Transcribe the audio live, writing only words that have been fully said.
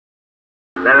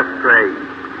Let us pray.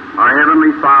 Our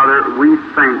Heavenly Father, we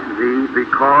thank Thee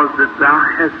because that Thou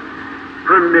hast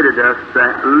permitted us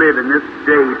to live in this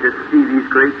day to see these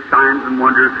great signs and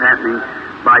wonders happening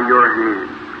by Your hand.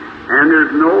 And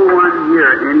there's no one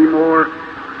here any more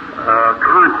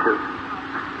conscious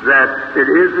that it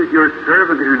isn't Your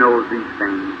servant who knows these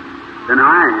things than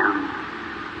I am.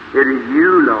 It is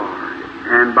You, Lord.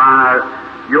 And by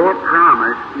Your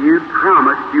promise, You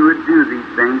promised You would do these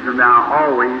things, and Thou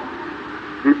always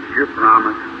keeps Your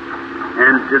promise.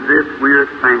 And to this we are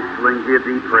thankful and give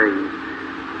Thee praise.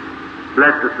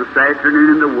 Bless us this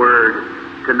afternoon in the Word.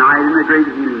 Tonight in the great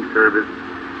healing service,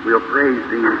 we'll praise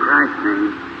Thee in Christ's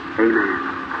name. Amen.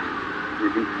 You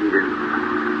be seated.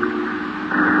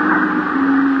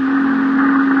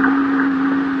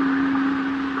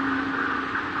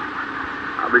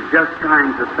 I was just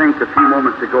trying to think a few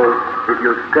moments ago, if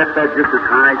you'll step that just as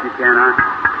high as you can.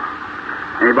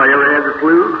 Anybody ever had the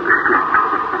flu?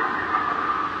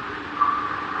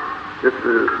 This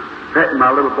is petting my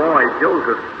little boy,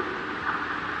 Joseph.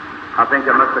 I think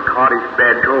I must have caught his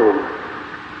bad cold,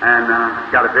 and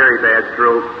got a very bad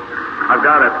throat. I've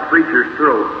got a preacher's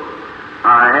throat.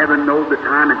 I haven't known the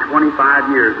time in 25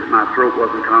 years that my throat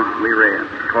wasn't constantly red,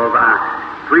 because I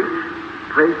preach,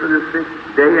 pray for the sick,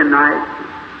 day and night,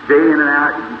 day in and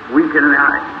out, week in and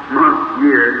out, month,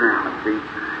 year in and out, see.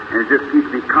 And it just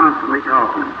keeps me constantly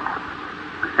talking.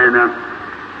 And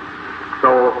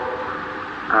so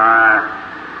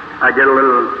I get a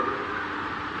little,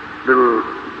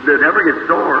 it never gets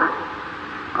sore.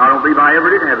 I don't believe I ever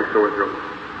did have a sore throat.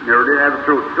 Never did have a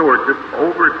throat sore. It's just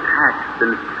overtaxed,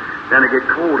 and then I get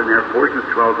cold in there, of course, and it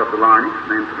swells up the larynx,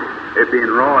 and then it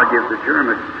being raw, it gives the germ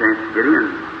a chance to get in.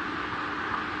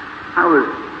 I was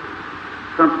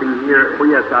something here. Oh,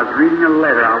 yes, I was reading a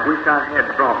letter. I wish I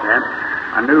had brought that.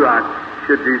 I knew I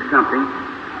should do something.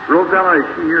 Rosella, is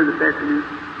she here this afternoon?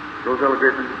 Rosella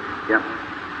Griffin? Yep.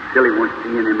 Billy wants to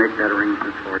see you, and they make that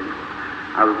arrangement for you.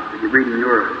 I was reading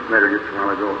your letter just a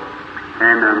while ago.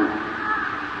 And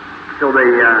so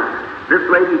this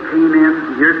lady came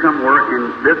in here somewhere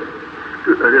in this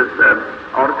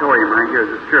auditorium right here,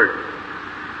 this church.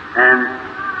 And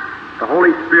the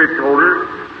Holy Spirit told her,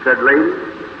 said, "Lady,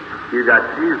 you got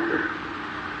cancer."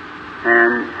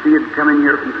 And she had come in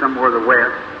here from somewhere of the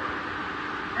west.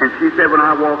 And she said, when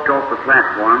I walked off the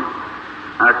platform,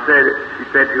 she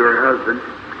said to her husband,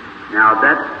 "Now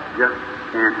that just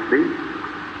can't be."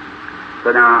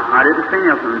 But now, I didn't say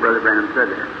nothing when Brother Branham said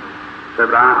that.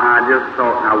 But I just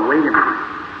thought, now wait a minute.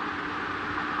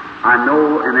 I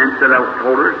know, and then I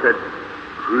told her, said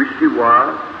who she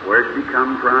was, where she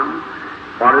come from,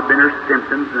 what had been her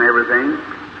symptoms and everything,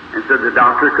 and said the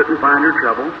doctor couldn't find her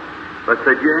trouble, but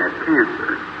said you had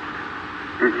cancer.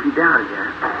 And she doubted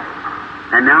that.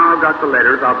 And now I've got the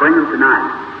letters. I'll bring them tonight.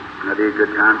 That'll be a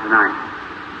good time tonight.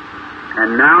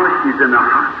 And now she's in the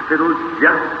hospital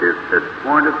just at the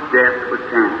point of death with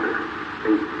cancer.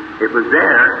 See, it was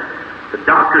there. The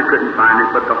doctor couldn't find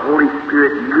it, but the Holy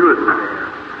Spirit knew it was there.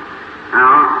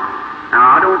 Now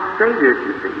I don't say this,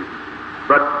 you see,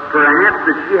 but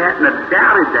perhaps if she hadn't have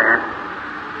doubted that,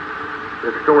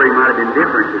 the story might have been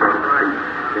different today.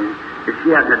 See? If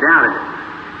she hadn't have doubted it.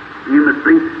 You must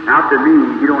believe. Now to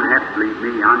me, you don't have to believe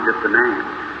me. I'm just a man.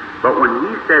 But when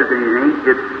he says anything,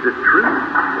 it's the truth.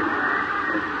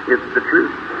 It's the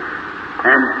truth.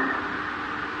 And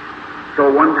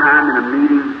so one time in a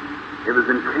meeting, it was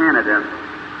in Canada,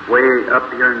 way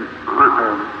up here in,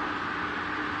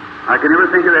 I can never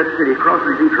think of that city, across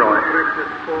from Detroit.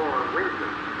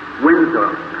 Windsor,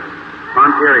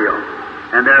 Ontario.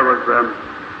 And there was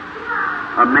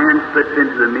a man slipped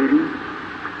into the meeting,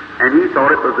 and he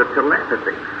thought it was a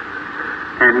telepathy.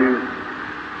 And he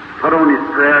put on his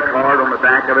prayer card on the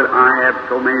back of it, I have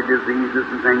so many diseases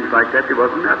and things like that. There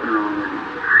wasn't nothing wrong with him.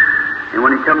 And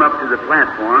when he come up to the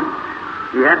platform,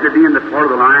 he had to be in the part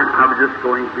of the line I was just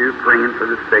going through praying for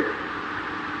the sick.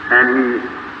 And he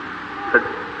said,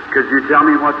 "Could you tell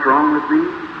me what's wrong with me?"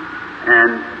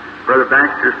 And Brother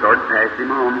Baxter started passing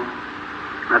him on.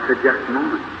 I said, "Just a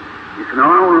moment." He said, "No,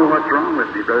 I don't know what's wrong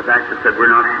with me." Brother Baxter said, "We're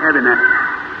not having that."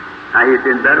 Now, he'd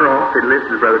been better off to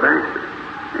listen to Brother Baxter.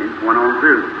 And he went on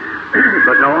through.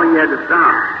 But no, he had to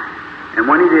stop. And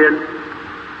when he did,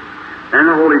 then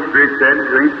the Holy Spirit said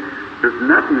to him, "There's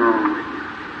nothing wrong with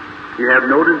you. You have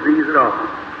no disease at all."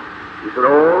 He said,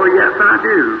 "Oh, yes, I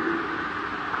do."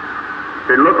 He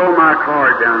said, "Look on my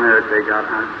card down there that they got."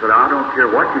 I said, "I don't care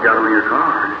what you got on your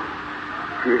card.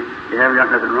 You haven't got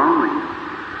nothing wrong with you."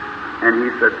 And he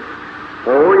said,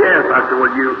 "Oh, yes." I said, "Well,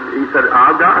 he said,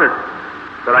 "I've got it."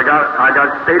 But I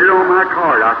got stated on my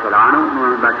card. I said, "I don't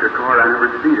know about your card. I never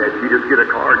see that. You just get a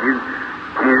card. You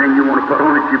Anything you want to put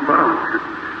on it, you put on it.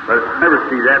 But I never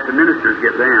see that. The ministers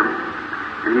get them.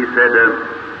 And he said,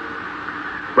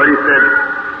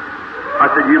 I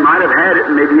said, you might have had it,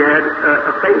 and maybe you had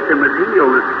a faith and was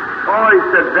healed. Oh, he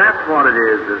said, that's what it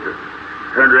is.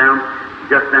 Turned around.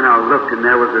 Just then I looked, and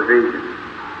there was a vision.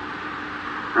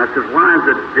 I said, why is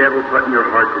the devil putting your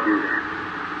heart to do that?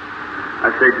 I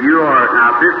said, you are,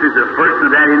 now if this is the first of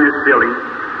that in this building,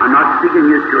 I'm not speaking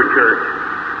this to a church.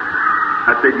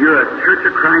 I said, you're a Church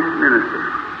of Christ minister.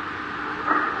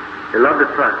 They love to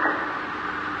fuss.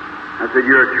 I said,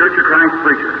 you're a Church of Christ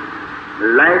preacher.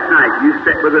 Last night you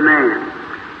sat with a man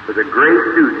with a gray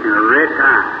suit and a red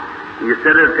tie. And you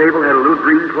sat at a table, had a little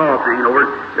green cloth hanging over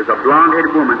it. There's a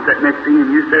blonde-headed woman sitting next to you,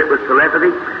 and you said it was telepathy.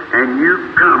 And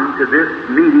you come to this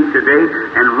meeting today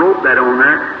and wrote that on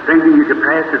there, thinking you could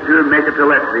pass it through and make a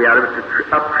telepathy out of it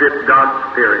to up-trip God's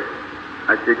Spirit.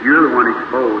 I said, you're the one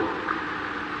exposed.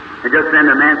 And just then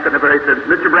the man sitting up there, he said,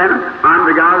 Mr. Branham, I'm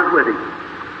the guy who's with him.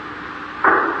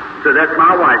 So that's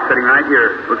my wife sitting right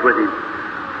here, was with him.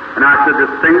 And I said, the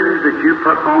things that you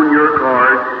put on your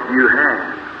card, you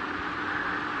have.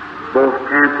 Both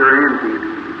cancer and TB.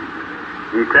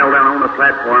 He fell down on the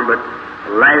platform, but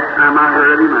the last time I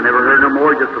heard of him, I never heard no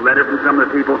more, just a letter from some of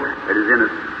the people that is in a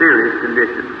serious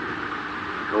condition.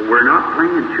 So we're not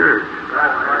playing church.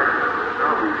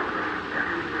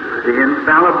 The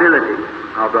infallibility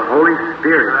of the Holy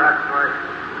Spirit.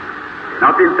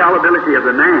 Not the infallibility of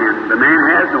the man. The man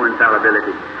has no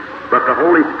infallibility. But the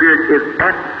Holy Spirit is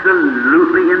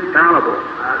absolutely infallible.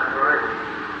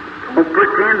 Don't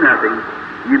pretend nothing.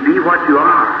 You be what you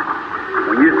are.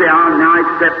 When you say, I'll now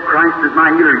accept Christ as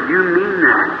my healer, you mean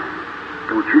that.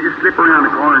 Don't you just slip around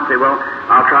the corner and say, well,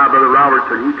 I'll try Brother Roberts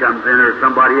when he comes in or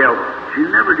somebody else. You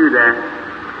never do that.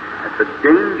 That's a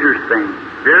dangerous thing.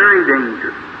 Very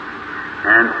dangerous.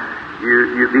 And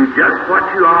you be just what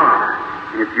you are.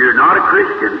 If you're not a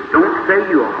Christian, don't say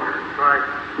you are. Right.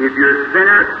 If you're a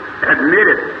sinner, admit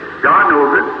it. God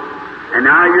knows it. And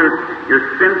now your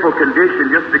sinful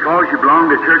condition, just because you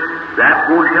belong to church, that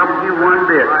won't help you one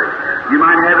bit. You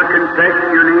might have a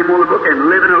confession, your name on the book, and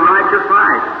live in a righteous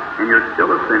life, and you're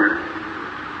still a sinner.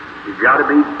 You've got to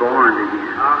be born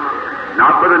again.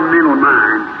 Not with a mental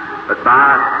mind, but by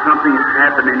something that's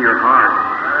happened in your heart.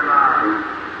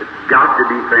 It's got to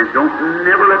be, friends. Don't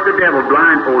never let the devil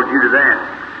blindfold you to that.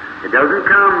 It doesn't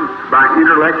come by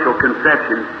intellectual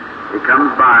conception. It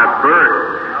comes by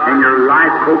birth, and your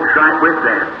life coaxed right with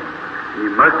that.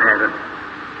 You must have it.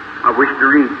 I wish to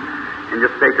read and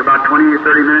just take about 20 or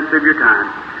 30 minutes of your time.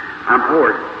 I'm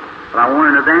hoarse, but I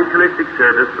want an evangelistic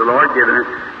service, the Lord given it,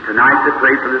 tonight to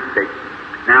pray for the sick.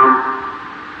 Now,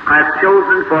 I've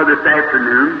chosen for this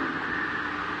afternoon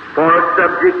for a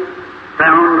subject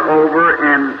found over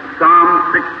in Psalm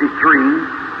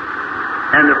 63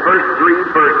 and the first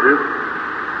 3 verses.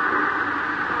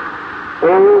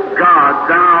 O God,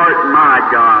 thou art my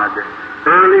God,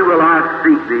 early will I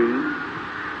seek thee.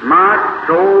 My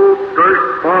soul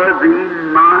thirsts for thee,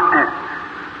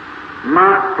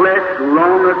 my flesh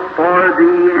longeth for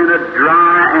thee in a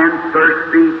dry and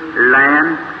thirsty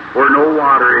land where no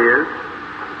water is,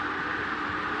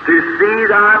 to see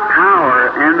thy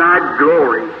power and thy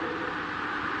glory,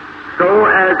 so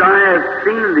as I have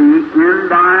seen thee in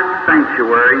thy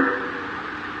sanctuary,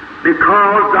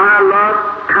 because thy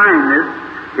love kindness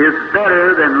is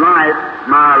better than life,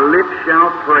 my lips shall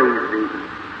praise thee.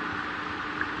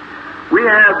 We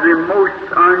have the most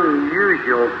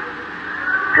unusual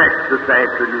text this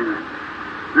afternoon,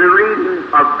 the reading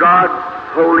of God's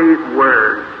holy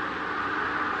word.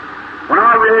 When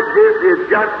I read this, it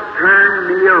just turned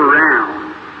me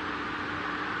around.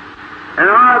 And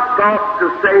I thought to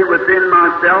say within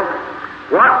myself,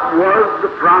 what was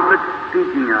the prophet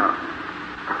speaking of?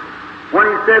 When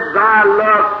he said, thy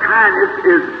love kindness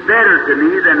is better to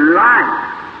me than life.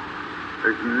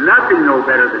 There's nothing no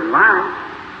better than life.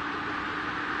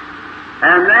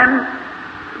 And then,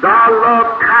 thy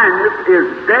love kindness is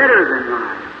better than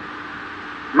life.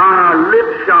 My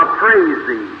lips shall praise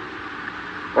thee.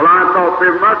 Well, I thought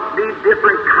there must be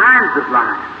different kinds of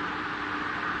life.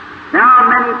 Now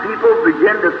many people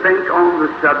begin to think on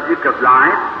the subject of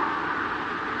life,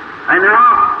 and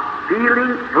now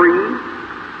feeling free,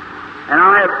 and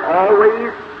I have always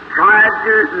tried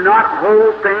to not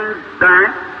hold things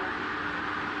back.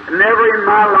 Never in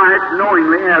my life,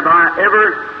 knowingly, have I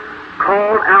ever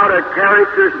called out a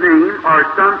character's name or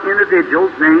some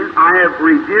individual's name. I have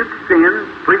rebuked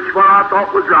sin, preached what I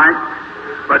thought was right,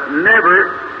 but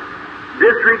never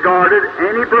disregarded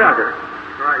any brother.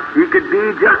 Right. He could be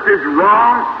just as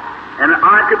wrong, and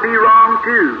I could be wrong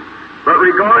too. But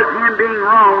regardless of him being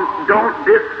wrong, don't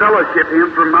disfellowship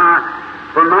him from my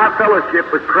for my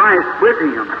fellowship with Christ with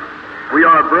Him. We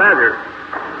are brothers.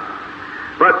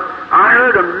 But I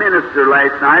heard a minister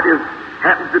last night, who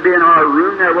happens to be in our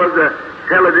room. There was a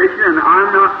television, and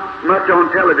I'm not much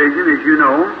on television, as you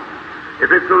know.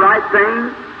 If it's the right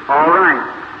thing, all right.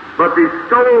 But there's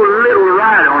so little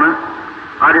right on it,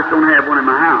 I just don't have one in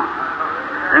my house.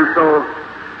 And so,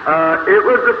 it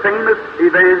was the famous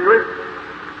evangelist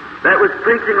that was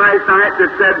preaching last night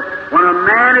that said, when a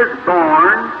man is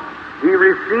born, he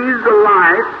receives the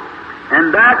life, and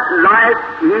that life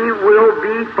he will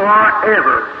be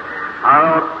forever.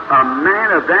 A man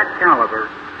of that caliber.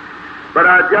 But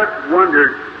I just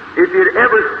wondered if you'd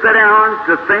ever sit down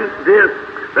to think this.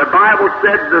 The Bible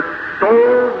said, the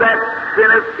soul that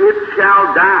sinneth, it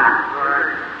shall die.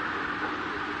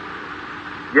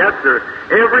 Yes, sir.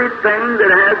 Everything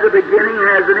that has a beginning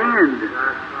has an end.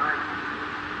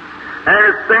 And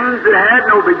if things that had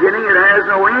no beginning, it has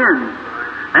no end.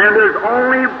 And there's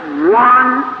only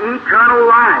one eternal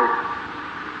life.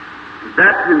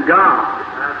 That's in God.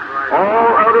 All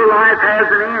other life has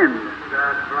an end.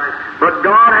 But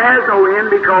God has no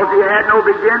end because He had no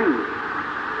beginning.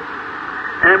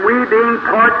 And we, being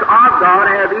parts of God,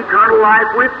 have eternal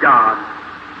life with God.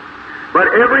 But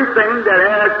everything that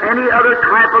has any other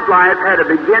type of life had a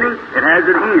beginning, it has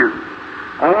an end.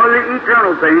 All the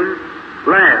eternal things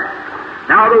last.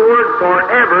 Now the word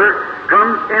forever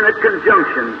comes in a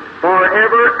conjunction.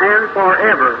 Forever and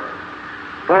forever.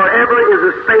 Forever is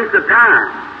a space of time.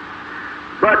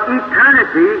 But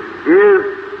eternity is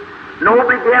no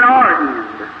begin or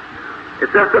end.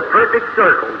 It's just a perfect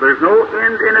circle. There's no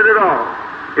end in it at all.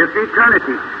 It's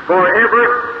eternity. Forever,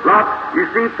 you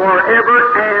see, forever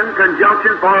and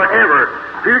conjunction forever.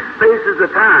 Two spaces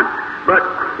of time. But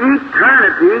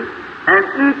eternity and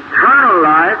eternal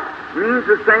life means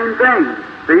the same thing.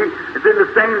 See? It's in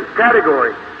the same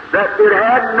category. That it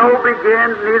had no begin,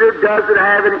 neither does it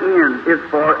have an end. It's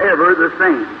forever the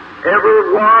same. Ever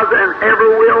was and ever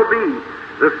will be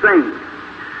the same.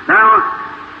 Now,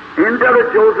 in Brother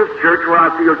Joseph's church, where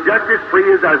I feel just as free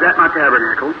as I was at my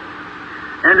tabernacle,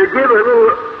 and to give a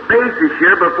little basis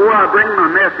here before I bring my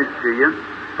message to you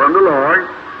from the Lord,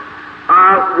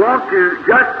 I want to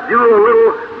just do a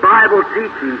little Bible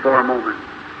teaching for a moment.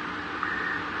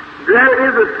 There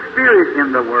is a spirit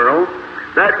in the world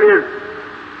that is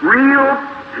real,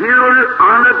 pure,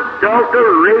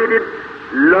 unadulterated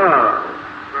love.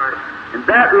 And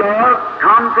that love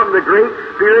comes from the great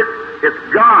Spirit.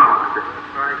 It's God.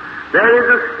 There is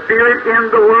a spirit in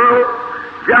the world,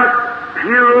 just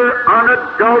pure,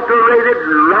 unadulterated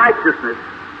righteousness.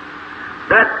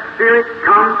 That spirit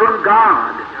comes from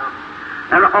God.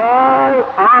 And all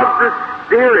of the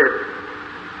spirit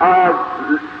of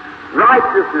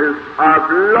righteousness, of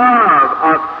love,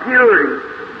 of purity,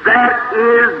 that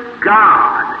is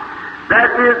God. That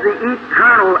is the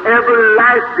eternal,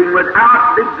 everlasting,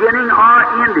 without beginning or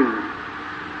ending.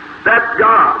 That's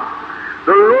God.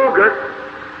 The Logos,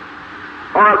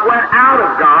 or it went out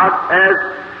of God, as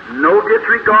no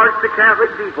disregards to Catholic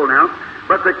people now,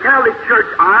 but the Catholic Church,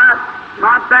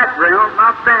 my background,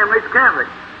 my family's Catholic.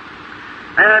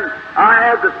 And I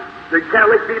have the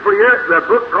Catholic people here, the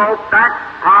book called Facts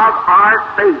of Our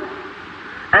Faith.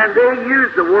 And they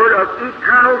use the word of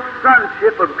eternal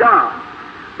sonship of God.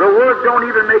 The word don't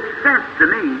even make sense to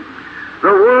me.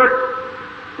 The word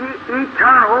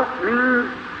eternal means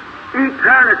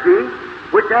eternity,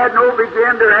 which had no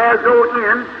begin, there has no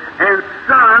end, and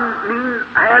son means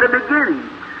had a beginning.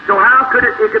 So how could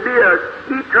it could be an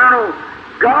eternal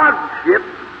Godship,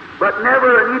 but never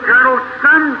an eternal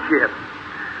sonship?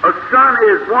 A son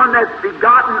is one that's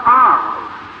begotten of.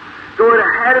 So it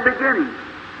had a beginning.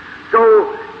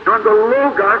 So when the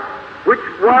Logos, which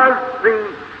was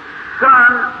the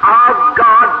Son of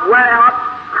God, went out,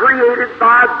 created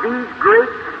by these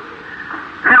great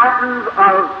fountains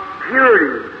of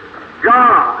purity,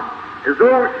 God, as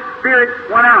those spirits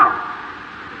went out,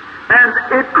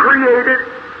 and it created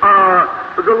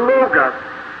the Logos,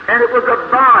 and it was a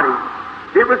body.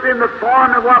 It was in the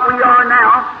form of what we are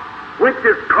now, which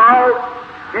is called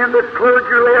in the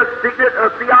clergy signet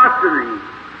of theophany.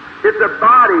 It's a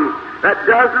body that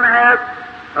doesn't have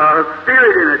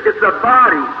spirit in it. It's a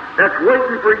body that's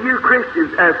waiting for you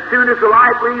Christians. As soon as the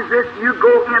life leaves this, you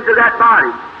go into that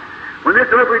body. When this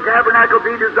earthly tabernacle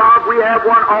be dissolved, we have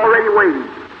one already waiting.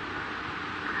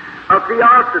 A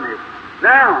theophany.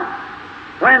 Now,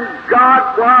 when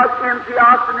God was in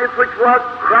theophany, which was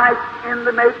Christ in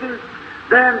the making,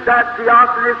 then that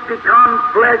theophany become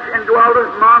flesh and dwelt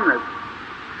among us.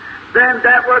 Then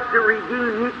that was to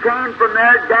redeem. He came from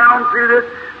there down through this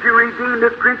to redeem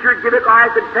this creature, give it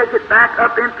life, and take it back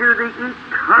up into the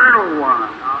eternal one.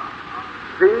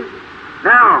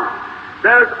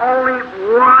 there's only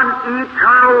one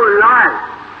eternal life,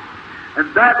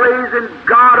 and that lays in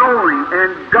God only,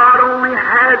 and God only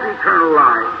has eternal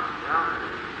life.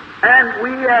 And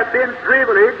we have been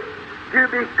privileged to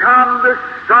become the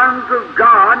sons of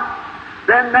God.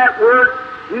 Then that word,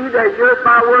 he that heareth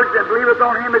my words and believeth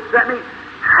on him that sent me,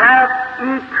 hath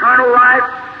eternal life.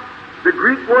 The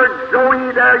Greek word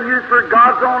zoe there used for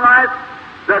God's own life.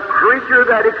 The creature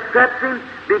that accepts him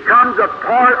becomes a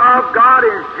part of God,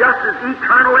 is just as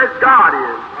eternal as God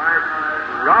is.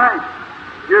 Right.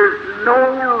 There's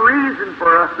no reason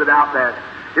for us to doubt that.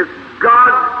 It's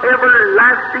God's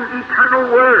everlasting,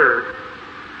 eternal Word.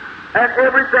 And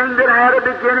everything that had a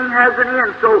beginning has an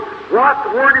end. So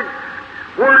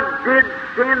where did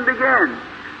sin begin?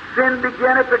 Sin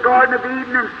began at the Garden of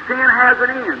Eden, and sin has an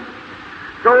end.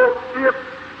 So if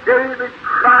David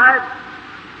cried,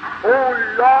 "O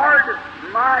Lord,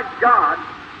 my God,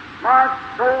 my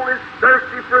soul is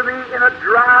thirsty for thee in a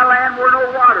dry land where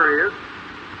no water is,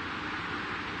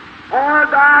 for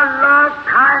thy love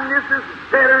kindness is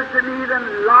better to me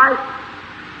than life,"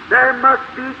 there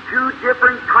must be two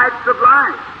different types of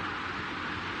life.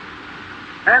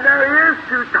 And there is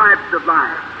two types of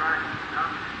life.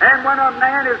 And when a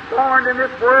man is born in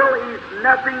this world, he's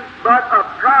nothing but a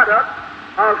product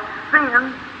of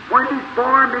sin when he's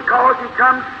born, because he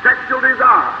comes sexual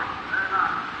desire.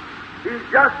 He's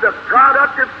just a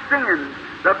product of sin.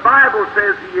 The Bible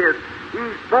says he is.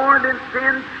 He's born in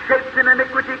sin, shaped in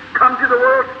iniquity, come to the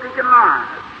world speaking lies.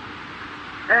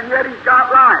 And yet he's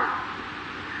got life.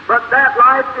 But that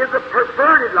life is a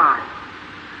perverted life.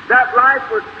 That life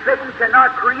where Satan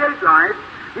cannot create life.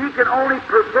 He can only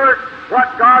pervert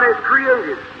what God has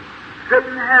created.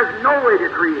 Satan has no way to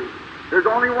create. There's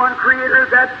only one creator,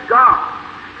 that's God.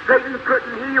 Satan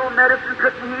couldn't heal, medicine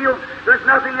couldn't heal, there's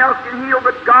nothing else can heal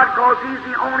but God, because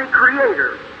he's the only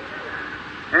creator.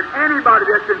 And anybody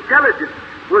that's intelligent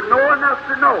would know enough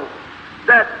to know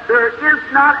that there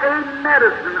is not a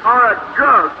medicine or a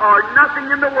drug or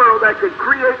nothing in the world that could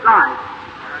create life.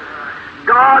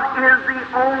 God is the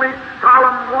only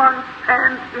solemn one,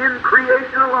 stands in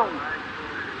creation alone.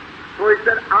 So he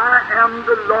said, "I am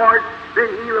the Lord that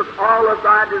healeth all of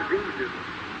thy diseases."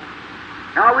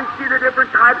 Now we see the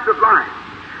different types of life.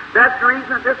 That's the reason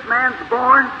that this man's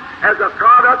born as a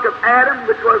product of Adam,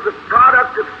 which was a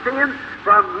product of sin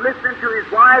from listening to his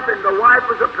wife, and the wife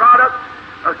was a product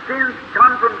of sins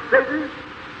come from Satan.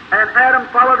 And Adam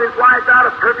followed his wife out,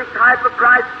 a perfect type of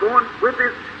Christ, going with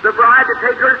the bride to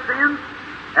take her sins.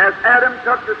 As Adam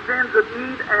took the sins of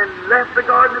Eve and left the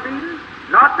Garden of Eden,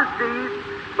 not deceived,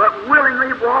 but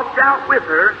willingly walked out with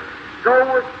her, so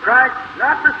was Christ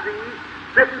not deceived.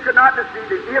 Satan could not deceive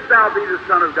him. "If thou be the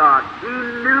Son of God," he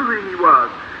knew who he was,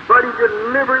 but he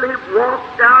deliberately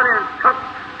walked out and took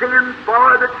sin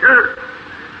for the church.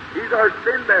 He's our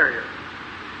sin barrier.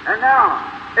 And now,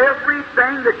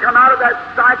 everything that come out of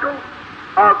that cycle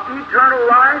of eternal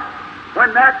life,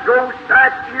 when that goes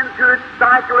back into its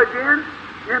cycle again,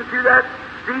 into that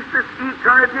ceaseless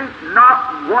eternity,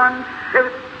 not one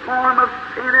shape, form of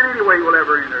sin in any way will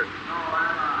ever enter.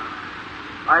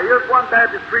 Here's one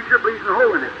Baptist preacher believes in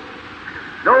holiness.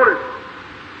 Notice,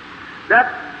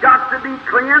 that's got to be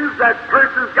cleansed, that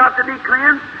person's got to be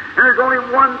cleansed, and there's only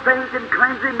one thing can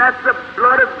cleanse him, that's the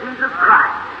blood of Jesus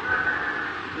Christ.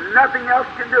 Nothing else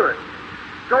can do it.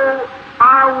 So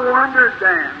I wondered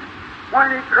then,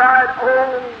 when he cried,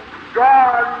 "Oh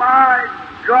God, my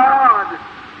God,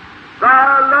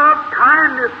 thy love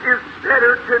kindness is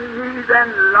better to me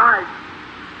than life."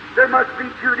 There must be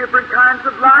two different kinds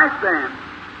of life then.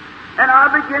 And I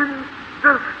began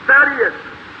to study it.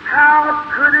 How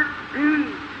could it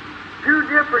be two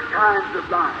different kinds of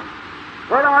life?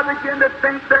 Well, I began to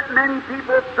think that many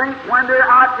people think when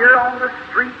they're out here on the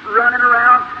street running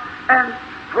around and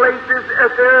places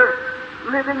that they're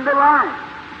living the life.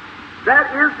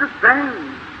 That is the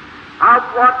thing.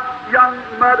 I've watched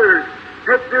young mothers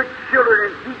take their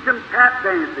children and teach them tap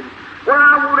dancing. Well,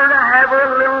 I want her to have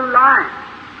her little life.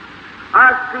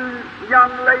 I've seen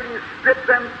young ladies strip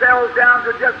themselves down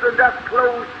to just enough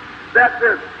clothes that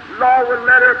the law would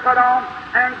let her put on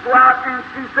and go out, and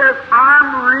she says,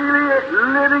 "I'm really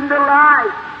living the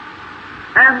life."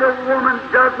 And the woman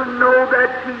doesn't know that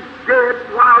she's dead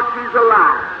while she's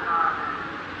alive.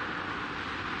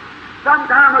 Some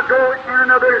time ago in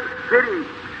another city,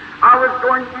 I was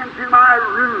going into my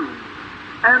room,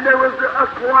 and there was a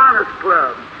Kiwanis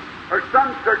club, or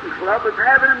some certain club, was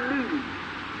having a meeting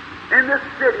in this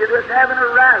city. It was having a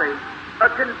rally, a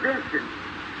convention.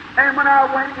 And when I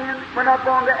went up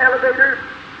on the elevator,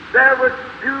 there was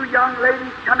two young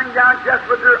ladies coming down just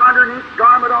with their underneath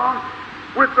garment on,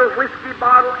 with the whiskey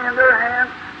bottle in their hand,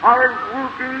 or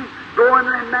whoopee, going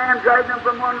and man dragging them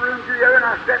from one room to the other, and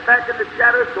I sat back in the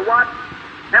shadows to watch.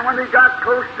 And when they got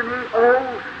close to me,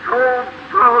 oh, so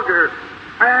vulgar.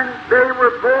 And they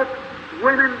were both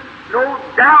women, no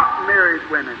doubt married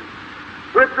women,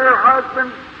 with their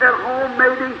husbands at home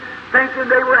maybe thinking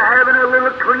they were having a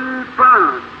little clean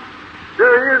fun.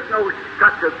 There is no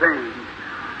such a thing.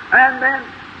 And then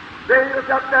they was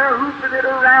up there hooping it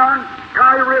around,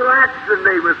 kind of relaxing,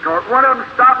 they was taught. One of them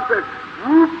stopped and said,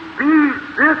 "Whoopee,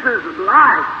 this is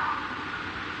life."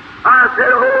 I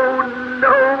said, "Oh,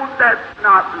 no, that's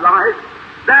not life.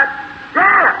 That's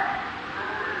death."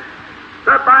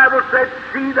 The Bible said,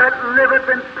 "She that liveth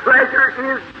in pleasure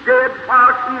is dead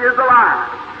while she is alive."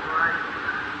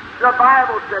 The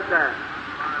Bible said that.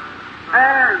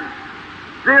 And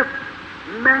this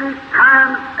many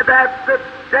times that the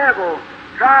devil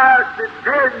tries to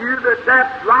tell you that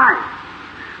that's life,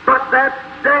 but that's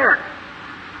death.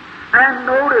 And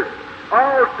notice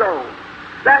also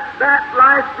that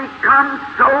life becomes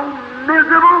so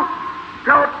miserable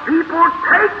till people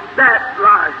take that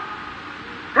life.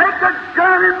 Take a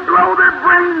gun and blow their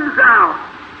brains out.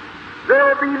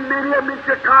 There'll be many of them in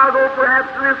Chicago perhaps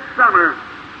this summer.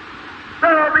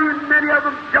 There'll be many of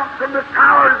them jump from the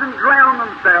towers and drown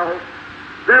themselves.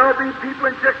 There'll be people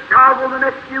in Chicago the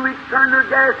next few weeks turn their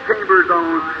gas chambers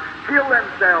on, kill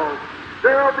themselves.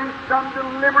 There'll be some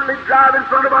deliberately drive in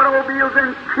front of automobiles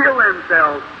and kill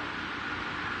themselves.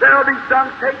 There'll be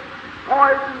some take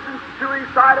poisons and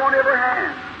suicide on every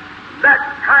hand. That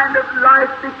kind of life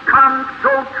becomes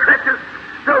so treacherous,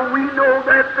 so we know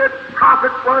that the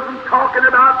prophet wasn't talking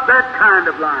about that kind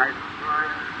of life.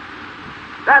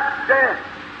 That's death.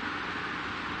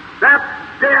 That's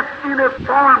death in a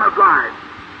form of life.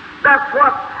 That's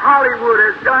what Hollywood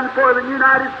has done for the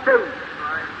United States.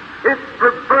 It's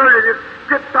perverted, it's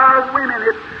stripped our women,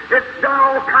 it's done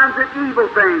all kinds of evil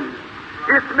things.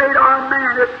 It's made our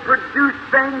man, it's produced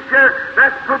things here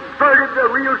that's perverted the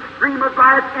real stream of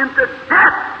life into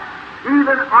death.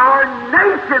 Even our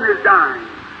nation is dying.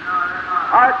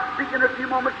 I was speaking a few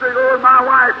moments ago with my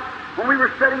wife when we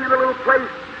were sitting in a little place,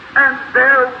 and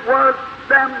there was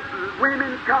them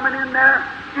women coming in there,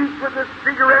 each with a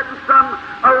cigarette, and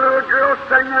a little girl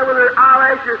sitting there with her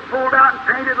eyelashes pulled out and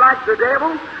painted like the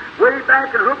devil, way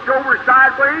back and hooked over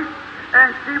sideways,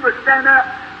 and she was standing up,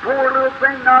 poor little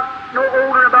thing, no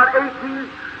older than about 18,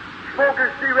 smoking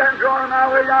a cigarette and drawing her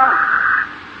way down,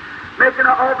 making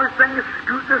an awful thing,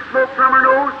 scooting the smoke from her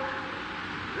nose,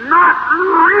 not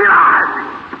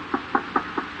realizing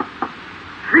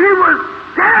she was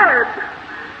dead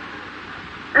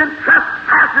in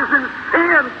trespasses and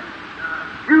sins.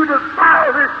 You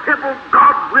defile this temple,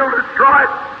 God will destroy it.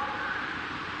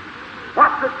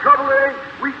 What's the trouble today?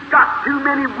 We've got too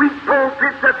many weak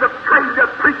pulpits that's afraid to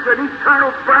preach an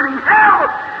eternal burning hell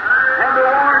and to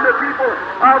warn the people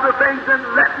of the things and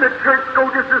letting the church go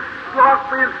just as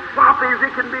sloppy as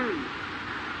it can be.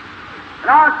 And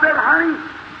I said, honey,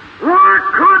 where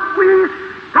could we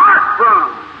start from?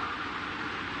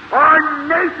 Our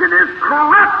nation is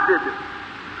corrupted.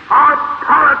 Our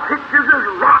politics is as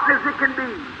rotten as it can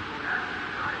be.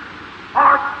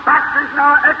 Our factories and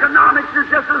our economics is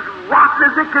just as rotten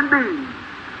as it can be.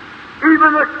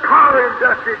 Even the car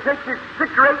industry takes you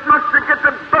 6 or 8 months to get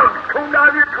the bugs combed out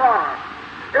of your car.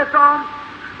 It's on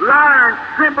line,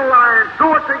 symbol line,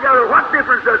 throw it together. What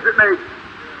difference does it make?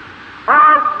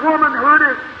 Our womanhood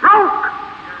is broke.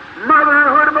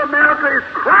 Motherhood of America is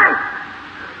Christ.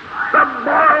 The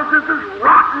morals is as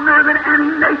rottener than any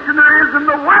nation there is in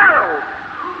the world.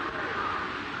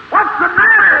 What's the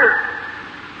matter?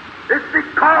 It's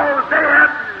because they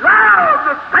have loved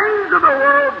the things of the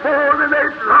world more than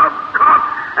they've loved God,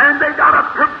 and they got to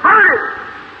pervert it.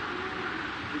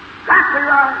 Exactly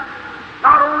right.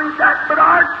 Not only that, but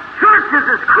our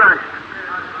churches is crushed.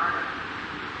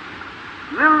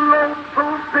 Little old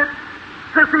pulpit,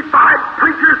 sissified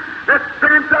preachers that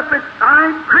stands up and I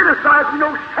ain't criticizing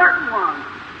no certain ones,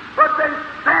 but they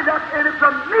stand up and it's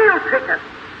a meal ticket,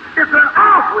 it's an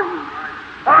offering,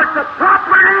 or it's a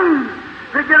proper name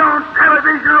to get on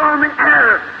television or on the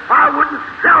air. I wouldn't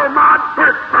sell my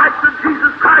birthright to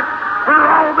Jesus Christ for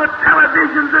all the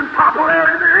televisions and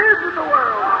popularity there is in the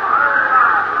world.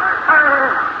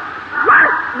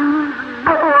 Life means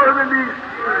more than these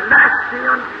nasty,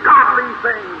 ungodly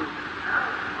things.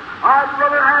 I'd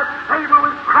rather have favor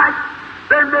with Christ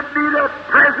than to be the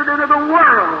president of the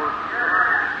world.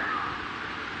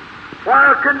 What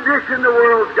a condition the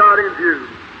world's got into.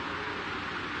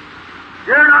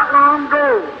 Here not long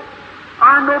ago,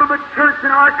 I know of a church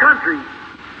in our country,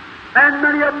 and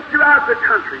many of them throughout the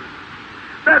country,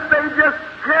 that they just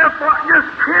just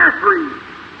carefree.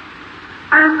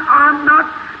 And I'm not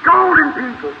scolding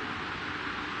people.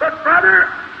 But, brother,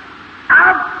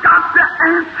 I've got to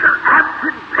answer at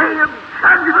the day of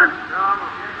judgment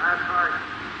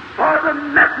for the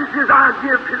messages I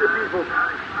give to the people.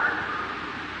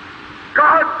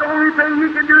 God's the only thing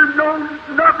He can do. No,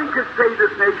 nothing can save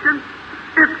this nation.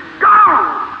 It's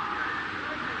gone.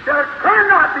 There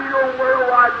cannot be no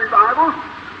worldwide revivals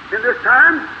in this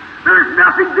time. There's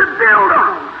nothing to build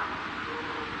on.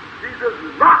 He's as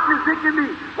rotten as it can be.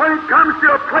 When it comes to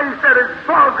a place that is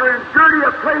vulgar and dirty,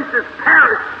 a place as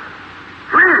Paris,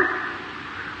 France,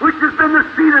 which has been the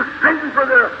seat of Satan for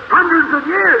the hundreds of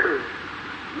years.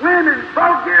 Women,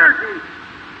 vulgarity,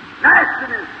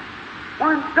 nastiness.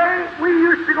 We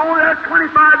used to go there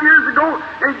 25 years ago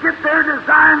and get their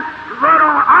designs to run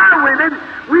on our women.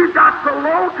 We've got so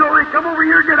low till they come over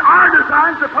here and get our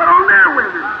designs to put on their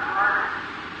women.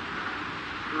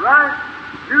 Right?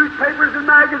 Newspapers and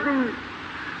magazines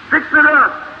fix it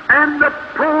up, and the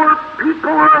poor people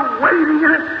are waiting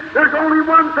in it. There's only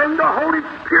one thing the Holy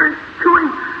Spirit's doing.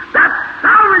 That's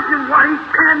salvaging what He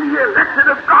can, the elected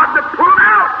of God, to pull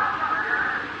out.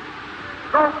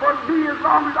 So for me, as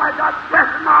long as I got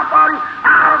breath in my body,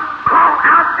 I'll call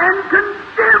out and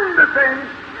condemn the thing.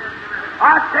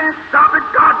 I can't stop it.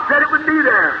 God said it would be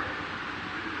there.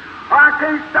 I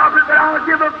can't stop it, but I'll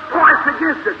give a voice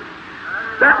against it.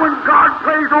 That when God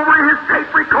plays over His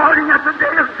tape recording at the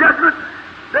day of judgment,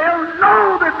 they'll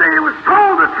know that they was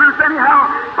told the truth anyhow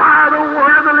by the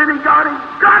word of the living God, and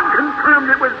God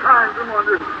confirmed it with signs and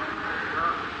wonders.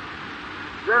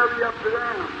 They'll be up to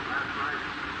them.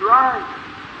 Right.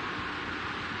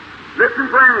 Listen,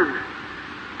 friends.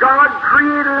 God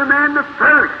created a man to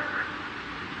thirst.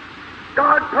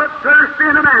 God put thirst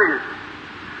in a man.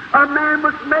 A man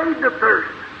was made to thirst.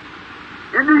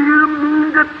 And do you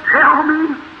mean to tell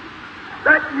me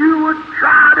that you would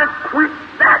try to quench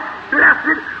that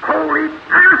blessed, holy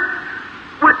thirst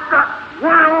with the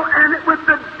world and with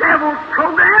the devil's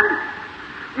program?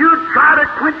 You'd try to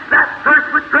quench that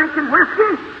thirst with drinking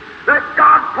whiskey that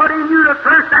God put in you to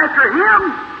thirst after Him?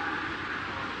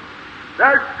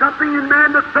 There's something in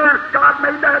man to thirst. God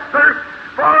made that thirst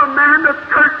for a man to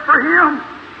thirst for Him.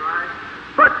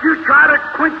 But you try to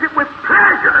quench it with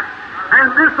pleasure. And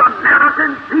this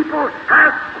American people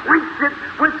has quenched it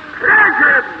with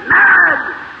pleasure. Mad.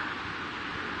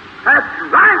 That's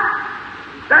right.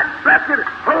 That blessed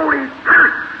holy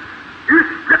thirst. You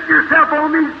strip yourself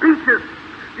on these beaches.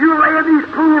 You lay in these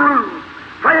pool rooms,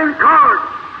 playing cards,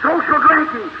 social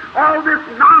drinking, all this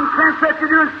nonsense that you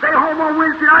do, and stay home on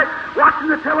Wednesday night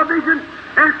watching the television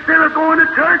instead of going to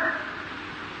church.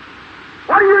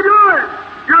 What are you doing?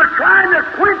 You're trying to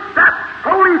quench that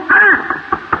holy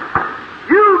thirst.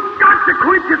 You've got to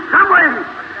quench it some way,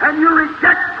 and you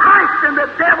reject Christ, and the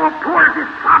devil pours his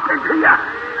sop into you.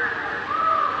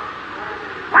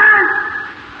 Right?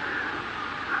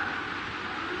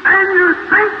 And you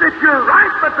think that you're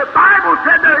right, but the Bible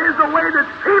said there is a way that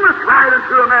seemeth right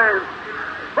unto a man,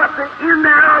 but the end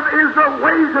thereof is the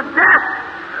ways of death.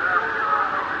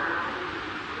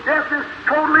 Death is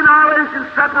total annihilation,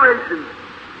 separation.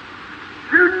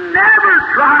 You never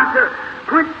try to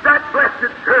quench that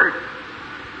blessed thirst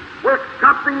with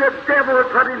something the devil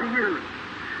will put into you.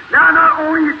 Now, not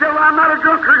only you say, well, I'm not a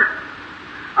drunkard,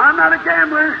 I'm not a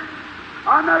gambler,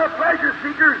 I'm not a pleasure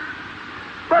seeker,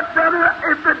 but brother,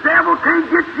 if the devil can't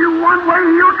get you one way,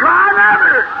 he'll try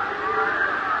another.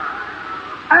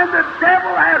 And the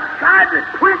devil has tried to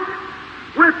quench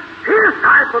with his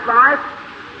type of life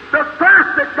the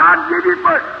thirst that God gave you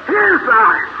for his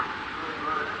life.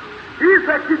 He's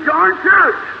let you join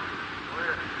church.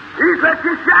 He's let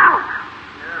you shout.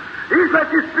 He's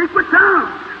let you speak with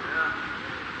tongues.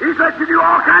 He's let you do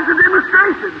all kinds of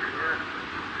demonstrations.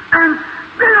 And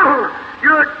still,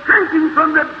 you're drinking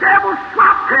from the devil's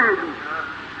slop can.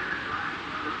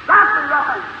 That's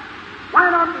right. When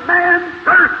a man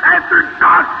thirsts after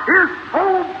God, his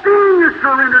whole being is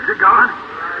surrendered to God.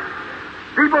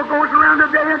 People goes around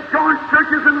today and joins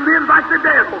churches and lives like the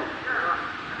devil.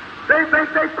 They think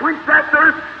they quench that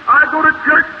thirst. I go to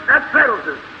church, that settles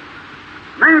it.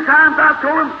 Many times I've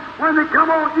told them, when they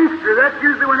come on Easter, that's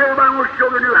usually when everybody wants to show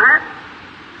their new hat.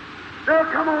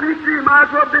 They'll come on Easter, you might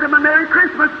as well bid them a Merry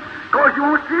Christmas, because you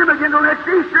won't see them again till next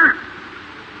Easter.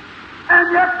 And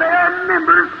yet they are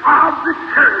members of the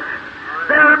church.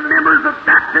 They are members of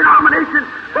that denomination,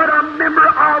 but a member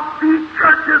of the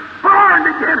church is born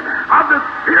again of the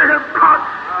Spirit of God.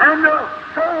 And the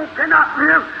soul cannot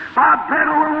live by bread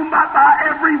alone, but by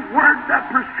every word that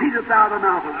proceedeth out of the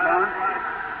mouth of God.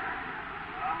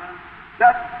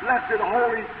 That blessed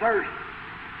holy thirst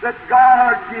that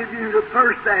God give you to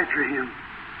thirst after Him.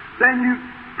 Then you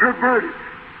pervert it.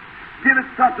 Give it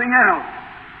something else.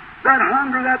 That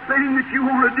hunger, that thing that you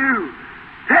want to do.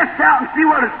 Test out and see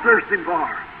what it's thirsting for.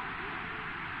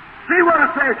 See what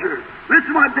it's after.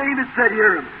 Listen to what David said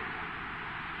here.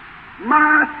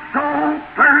 My soul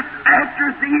thirsts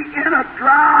after Thee in a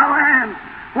dry land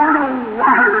where no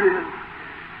water is.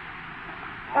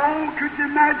 Oh, could you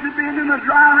imagine being in a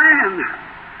dry land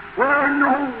where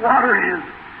no water is?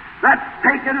 That's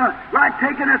like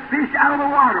taking a fish out of the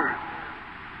water.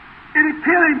 It'll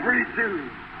kill him pretty soon.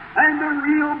 And the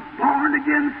real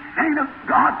born-again saint of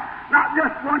God, not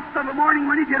just once in the morning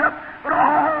when you get up, but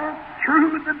all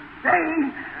through the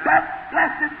day, that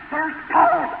blessed thirst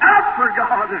calls out for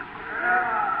God.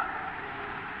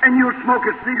 And you'll smoke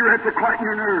a cigarette to quieten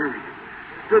your nerves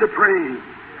instead of praying.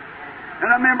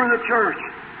 And I remember the church.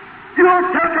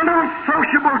 You'll take a little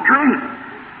sociable drink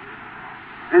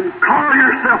and call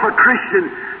yourself a Christian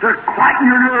to quieten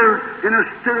your nerves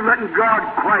instead of letting God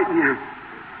quieten you.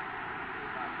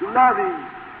 Love Him.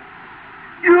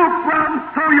 You'll go out and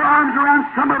throw your arms around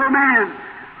some other man.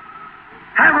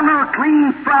 Have a little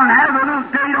clean front, have a little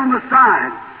date on the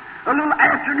side, a little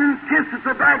afternoon kiss at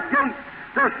the back gate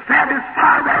to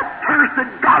satisfy that thirst that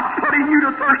God's put in you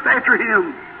to thirst after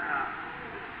Him.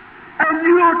 And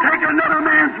you'll take another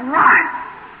man's wife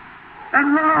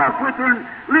and run off with her and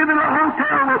live in a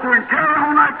hotel with her and carry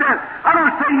on like that. I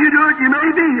don't say you do it, you may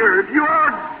be here. If you are,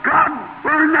 God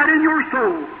burn that in your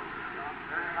soul.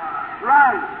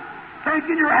 Right.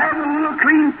 Thinking you're having a little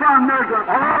clean fun, there's an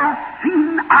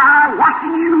all-seeing eye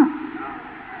watching you.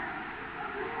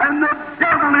 And the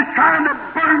devil is trying to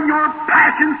burn your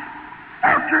passions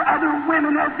after other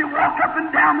women as you walk up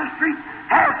and down the street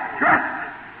half-dressed.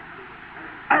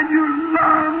 And you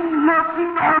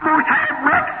looking almost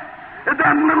half-wrecked at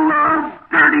them little old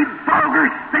dirty, vulgar,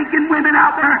 stinking women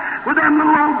out there with them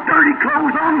little old dirty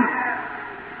clothes on.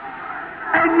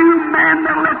 And you men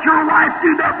that let your wife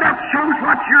do that, that shows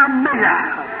what you're made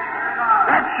out of.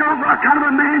 That shows what kind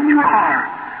of a man you are.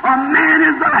 A man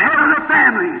is the head of the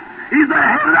family. He's the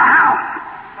head of the house.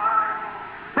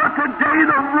 But today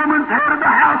the woman's head of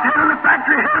the house, head of the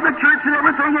factory, head of the church, and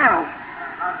everything else.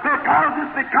 Because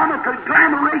it's become a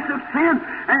conglomeration of sin,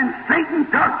 and Satan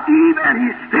took Eve, and he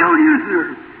still uses her.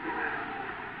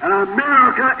 And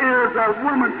America is a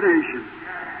woman's nation.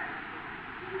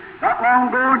 Not long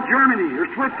ago in Germany or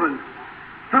Switzerland,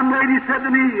 some lady said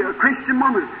to me, a Christian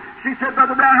woman, she said,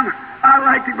 Brother Branham, I'd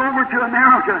like to go over to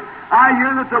America. I hear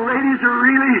that the ladies are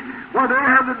really, well, they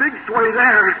have the big sway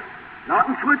there. Not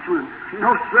in Switzerland.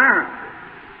 No, sir.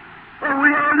 Well,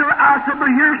 I said, but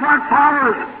here's what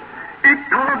follows. It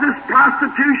causes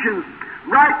prostitution.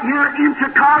 Right here in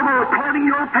Chicago, according to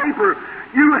your paper,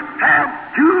 you have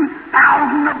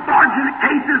 2,000 abortion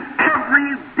cases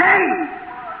every day.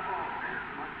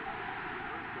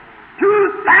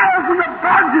 2,000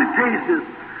 abortion cases.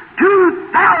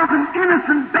 2,000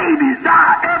 innocent babies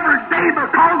die every day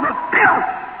because of filth.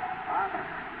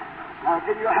 Now,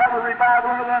 can you have a revival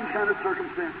under them kind of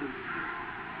circumstances?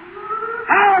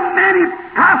 How many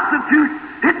prostitutes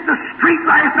hit the street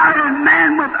last night, and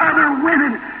men with other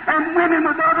women, and women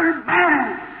with other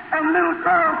men, and little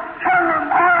girls carrying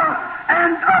oil,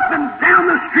 and up and down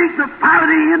the streets of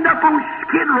poverty end up on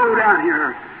Skid Row down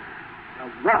here. I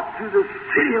walked through the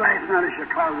city last night of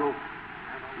Chicago.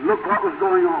 Look what was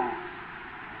going on.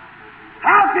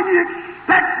 How can you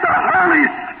expect the Holy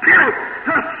Spirit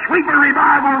to sweep a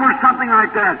revival over something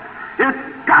like that? It's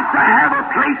got to have a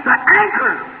place to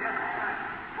anchor.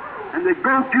 And they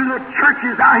go to the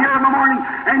churches out here in the morning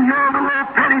and hear a little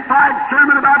petty-fied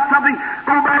sermon about something,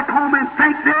 go back home and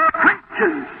think they're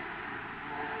Christians,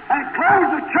 and close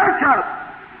the church up.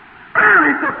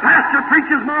 Early, if the pastor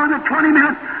preaches more than 20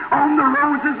 minutes on the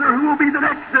roses or who will be the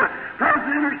next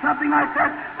president or something like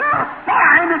that, they'll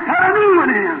fire him and put a new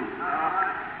one in.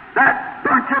 That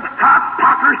bunch of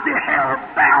hypocrisy,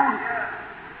 hell-bound,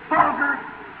 vulgar,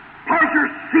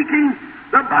 pleasure-seeking,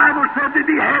 the Bible said to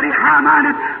be heady,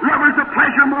 high-minded, lovers of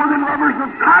pleasure more than lovers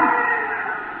of God,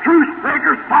 truce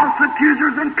breakers, false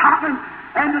accusers, incontinent,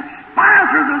 and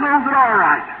despisers of those that are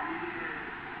right.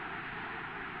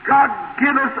 God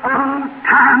give us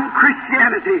old-time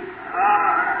Christianity,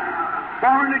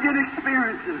 born-again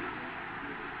experiences.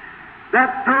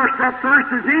 That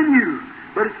thirst is in you,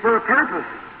 but it's for a purpose.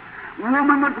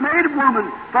 Woman was made woman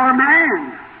for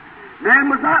man. Man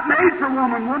was not made for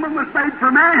woman. Woman was made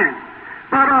for man.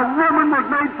 But a woman was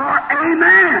made for a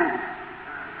man.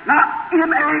 Not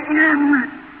M-A-N.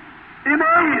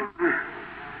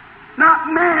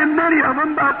 Not man, many of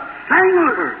them, but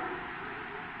singular.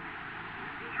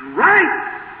 It's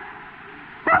right.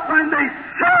 But when they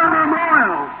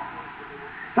ceremonial,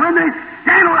 when they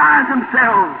scandalize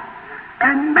themselves,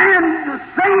 and men the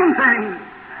same thing,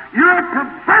 you're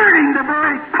perverting the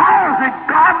very cause that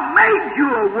God made you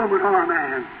a woman or a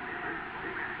man.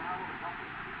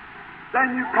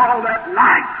 Then you call that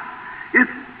life.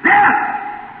 It's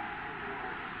death.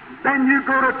 Then you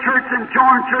go to church and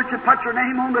join church and put your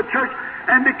name on the church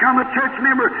and become a church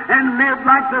member and live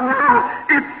like the world.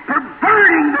 It's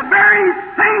perverting the very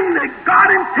thing that God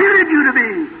intended you to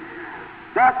be.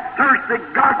 That thirst that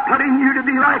God put in you to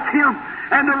be like Him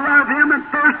and to love Him and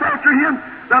thirst after Him.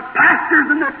 The pastors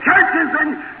and the churches and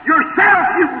yourself,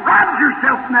 you've robbed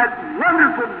yourself from that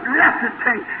wonderful, blessed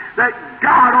thing that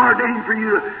God ordained for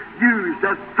you to use,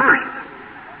 that thirst.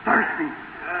 Thirsty.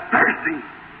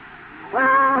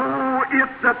 Oh, if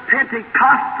the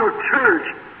Pentecostal church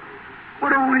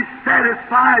would only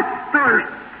satisfy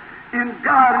thirst in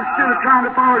God instead of trying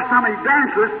to follow some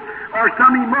evangelist or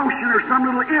some emotion or some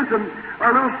little ism or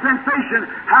little sensation,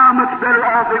 how much better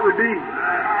off it would be.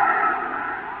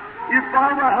 You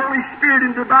follow the Holy Spirit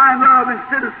in divine love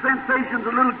instead of sensations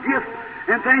and little gifts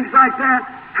and things like that,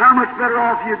 how much better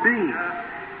off you'd be.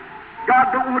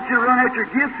 God don't want you to run after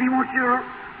gifts, He wants you to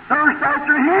thirst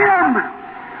after Him.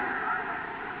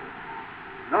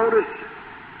 Notice,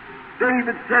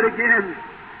 David said again,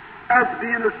 as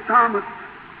being a psalmist,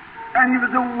 and he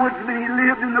was a woodsman, he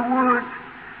lived in the woods.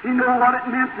 He knew what it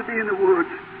meant to be in the woods.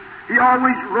 He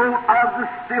always wrote of the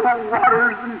still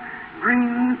waters and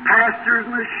green pastures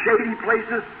and the shady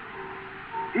places.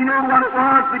 He knew what it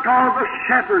was because a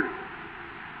shepherd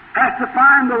has to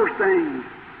find those things.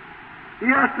 He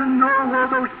has to know where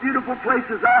those beautiful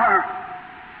places are.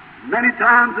 Many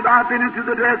times have I been into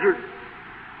the desert,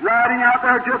 riding out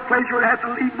there to a place where I had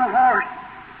to lead my horse.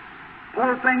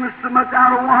 Poor thing was so much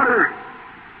out of water.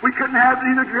 We couldn't have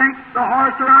neither drink, the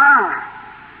horse or I.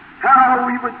 How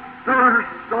we would thirst,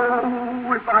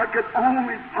 oh, if I could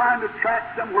only find a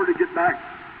track somewhere to get back.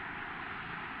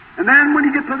 And then when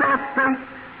you get to that state,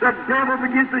 the devil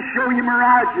begins to show you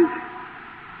mirages.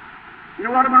 You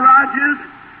know what a mirage is?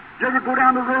 Did you ever go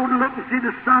down the road and look and see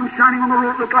the sun shining on the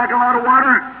road look like a lot of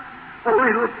water? Oh,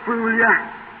 it'll fool you.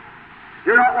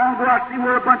 You don't want to go out and see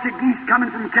where a bunch of geese coming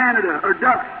from Canada, or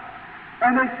ducks.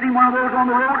 And they see one of those on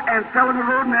the road and fell in the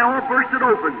road and they all bursted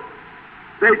open.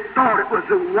 They thought it was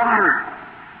the water.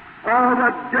 Oh, the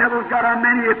devil's got a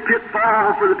many a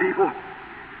pitfall for the people.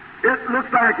 It looks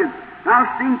like it. I've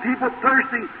seen people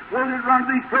thirsty, well, they run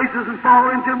to these places and fall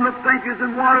into them, look think it's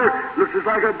in water. Looks just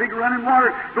like a big running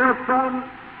water. They're throwing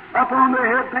up on their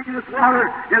head thinking it's water,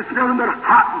 and it's nothing but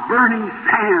hot, burning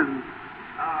sand.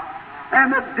 And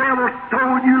the devil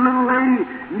told you, little lady,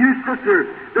 and you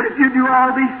sister, that if you do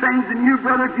all these things, and you,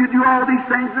 brother, if you do all these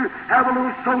things and have a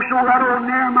little social, that old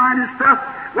narrow-minded stuff,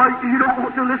 well, you don't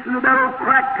want to listen to that old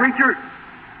crack preacher.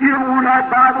 You don't want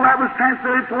that Bible that was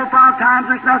translated 4 or 5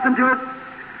 times, there's nothing to it.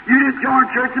 You just join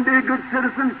church and be a good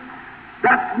citizen.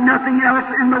 That's nothing else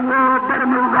in the world but a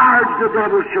mirage the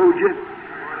devil showed you.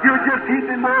 You're just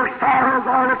heaping more sorrows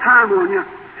all the time on you.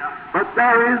 But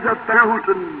there is a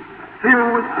fountain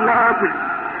filled with blood,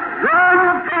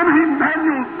 drawn from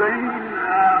Emmanuel's veins,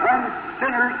 and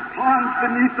sinners plunged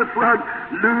beneath the flood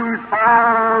lose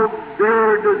all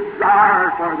their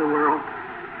desire for the world.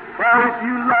 For if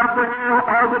you love the world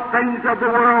or the things of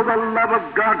the world, the love of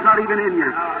God's not even in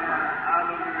you.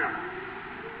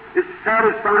 It's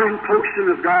satisfying potion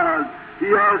of God He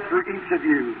has for each of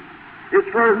you. It's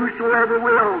for whosoever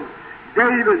will.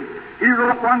 David, he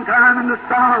wrote one time in the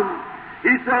Psalm,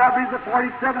 he said, I believe the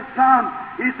 47th Psalm,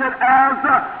 he said, as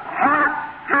the heart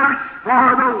thirsts for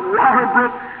the water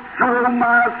brook, so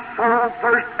my soul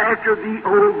thirsts after thee,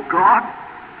 O God.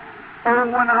 Oh,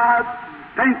 when I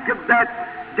think of that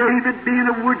David being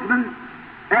a woodsman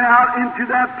and out into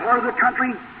that part of the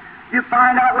country, you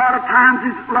find out a lot of times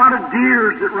there's a lot of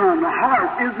deers that run. The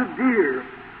heart is a deer.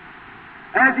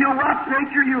 And if you watch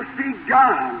nature, you'll see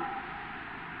God.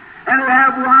 And they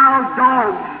have wild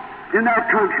dogs in that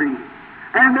country.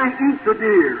 And they eat the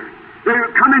deer. They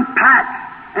come in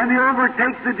packs, and they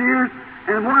overtake the deer.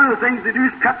 And one of the things they do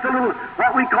is cut the little,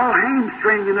 what we call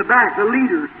hamstring in the back, the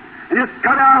leaders, and just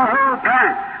cut out a whole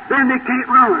pack. Then they can't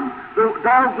run. The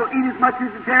dogs will eat as much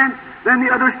as they can. Then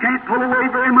the others can't pull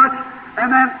away very much. And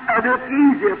then it's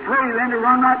easy, a prey then to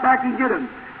run right back and get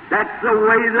them. That's the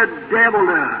way the devil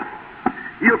does.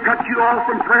 He'll cut you off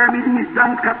from prayer meeting, he's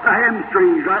done cut the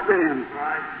hamstrings right then.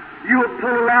 You'll pull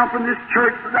around from this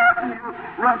church to that, and you'll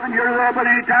run from here to there, but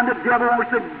any time the devil wants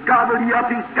to gobble you up,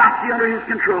 he's got you under his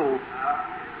control.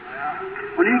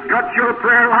 When he cuts your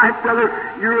prayer life, brother,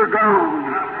 you're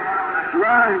gone.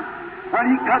 Right. When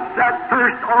He cuts that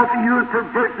thirst off of you and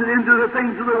perverts it into the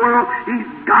things of the world, He's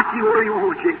got you where He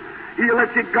wants you. He'll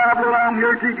let you gobble along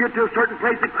here till you get to a certain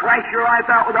place and crash your life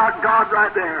out without God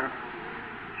right there.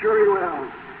 Sure He will.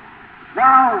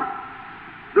 Now,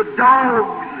 the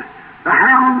dogs, the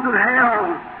hounds of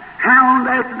hell, hound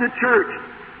after the church.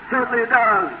 Certainly it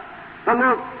does. But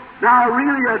look, now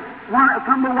really,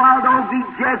 some of the wild dogs eat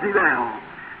Jezebel.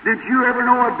 Did you ever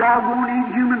know a dog won't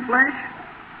eat human flesh?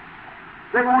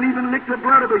 They won't even lick the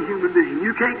blood of a human being.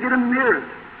 You can't get them near it.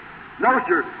 No,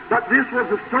 sir. But this was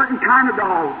a certain kind of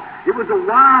dog. It was a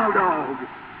wild dog.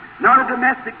 Not a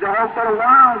domestic dog, but a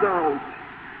wild dog.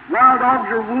 Wild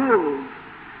dogs are wolves,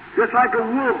 just like a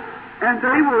wolf, and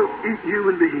they will eat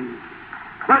human beings.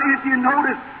 But if you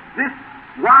notice, this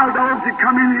wild dogs that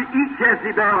come in to eat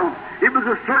Jezebel, it was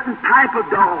a certain type of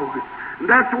dog. And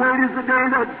that's the way it is today.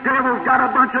 The devil's got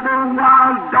a bunch of little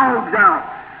wild dogs out.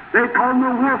 They call them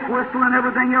the wolf whistle and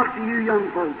everything else to you young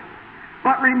folks.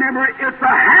 But remember, it's the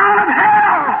hound of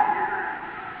hell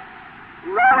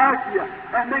right after you.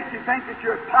 That makes you think that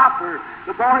you're a pauper.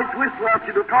 The boys whistle at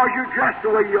you because you're dressed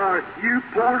the way you are. You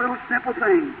poor little simple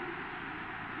thing.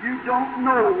 You don't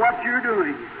know what you're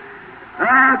doing.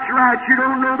 That's right. You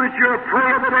don't know that you're a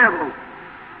prey of the devil.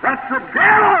 That's the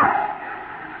devil.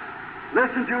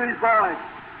 Listen to his voice.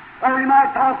 Or he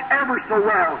might talk ever so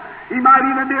well. He might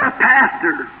even be a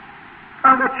pastor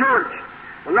of a church.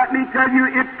 But let me tell you,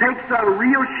 it takes a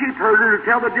real sheep herder to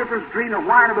tell the difference between the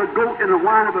whine of a goat and the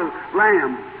whine of a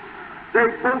lamb. They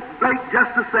both bake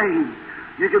just the same.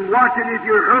 You can watch it if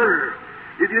you're a herder.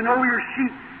 If you know your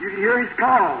sheep, you can hear his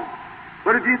call.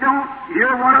 But if you don't hear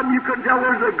one of them, you couldn't tell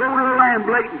there's a goat or a lamb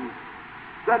blatant.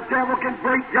 The devil can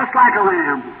break just like a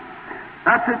lamb.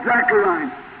 That's exactly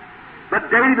right. But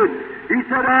David, he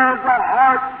said, as the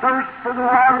heart thirsts for the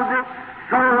water brook,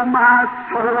 so my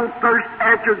soul thirsts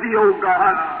after thee, O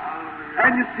God.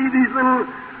 And you see these little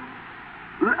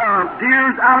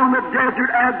deers out on the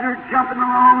desert as they're jumping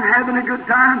along, having a good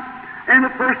time. And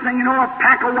the first thing you know, a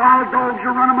pack of wild dogs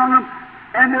will run among them,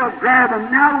 and they'll grab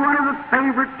them. Now, one of the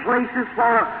favorite places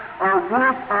for a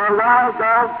wolf or a wild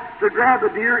dog to grab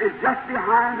a deer is just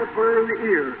behind the fur of the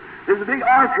ear. There's a big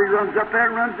artery runs up there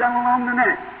and runs down along the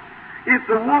neck. If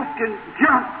the wolf can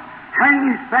jump,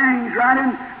 hang his fangs right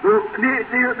in,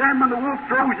 then when the wolf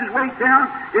throws his weight down,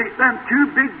 them two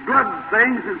big blood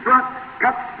things in front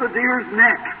cuts the deer's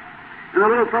neck. And the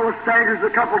little fellow staggers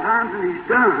a couple times and he's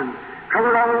done.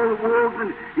 Covered all over the wolves and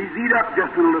he's eat up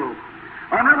just a little.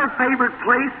 Another favorite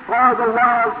place for the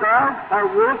wild dog or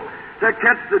wolf to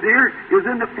catch the deer is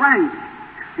in the flanks.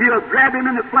 He'll grab him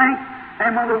in the flank,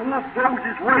 and when the wolf throws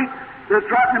his weight, that's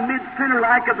right in the mid-center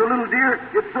like of the little deer,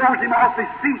 it throws him off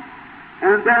his feet.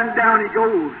 And then down he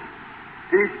goes.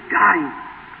 And he's got him.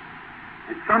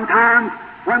 And sometimes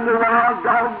when the wild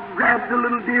dog grabbed the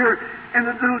little deer, and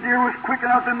the little deer was quick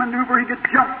enough to maneuver, he could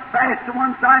jump fast to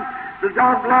one side, the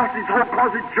dog lost his hold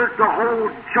because it jerked the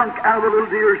whole chunk out of the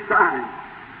little deer's side.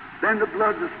 Then the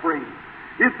blood was sprayed.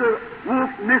 If the wolf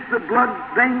missed the blood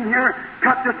vein here,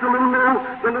 cut just a little low,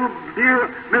 the little deer,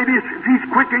 maybe if he's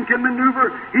quick and can maneuver,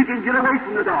 he can get away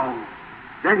from the dog.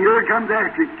 Then here it comes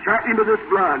after, shot into this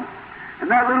blood.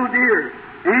 And that little deer,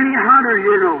 any hunter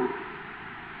here knows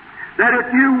that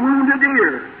if you wound a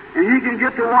deer and he can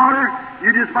get to water, you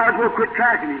just might as well quit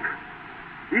tracking him.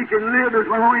 He can live as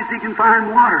long as he can find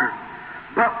water.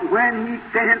 But when he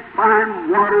can't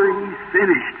find water, he's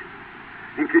finished.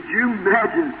 And could you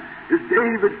imagine as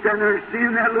David standing there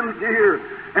seeing that little deer,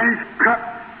 and he's cut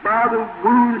by the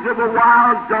wounds of a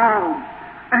wild dog,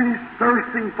 and he's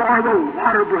thirsting for the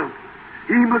water brook.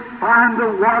 He must find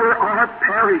the water or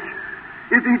perish.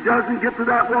 If he doesn't get to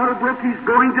that water brook, he's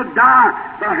going to die.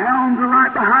 The hounds are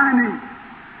right behind him.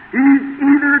 He's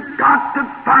either got to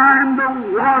find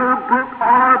the water brook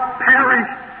or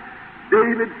perish.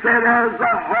 David said, as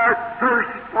the heart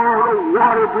thirsts for the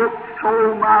water brook,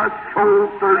 so my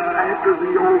soul thirsts after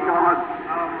thee, O God.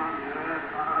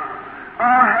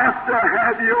 I have to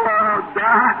have you or I'll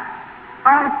die.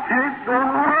 I can't go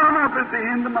on up at the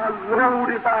end of my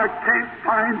road if I can't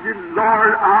find you,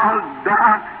 Lord, I'll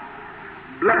die.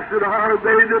 Blessed are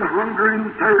they that hunger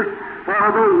and thirst for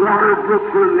the water brook,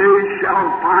 for they shall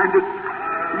find it.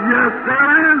 Yes,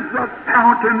 there is a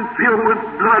fountain filled with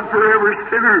blood for every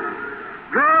sinner.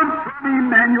 God from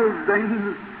Emmanuel's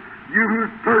veins, you who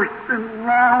thirst and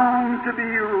long to be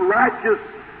righteous,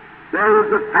 there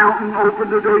is a fountain open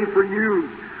today for you.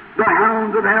 The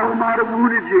hounds of hell might have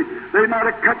wounded you. They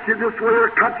might have cut you this way or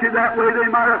cut you that way. They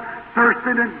might have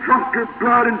thirsted and drunk your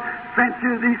blood and sent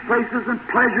you to these places and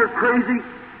pleasure crazy.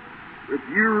 If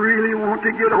you really want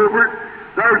to get over it,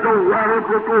 there's a water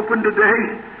brook open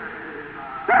today.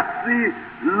 That's the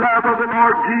love of the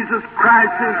Lord Jesus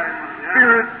Christ, His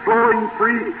Spirit flowing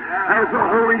free as the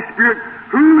Holy Spirit.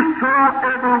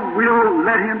 Whosoever will,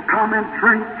 let him come and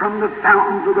drink from the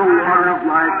fountains of the water of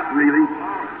life freely.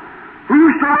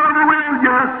 Whosoever will,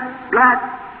 yes, black,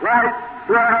 white,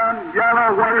 brown,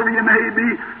 yellow, whatever you may be,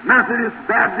 Methodist,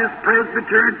 Baptist,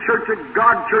 Presbyterian, Church of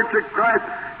God, Church of Christ,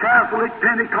 Catholic,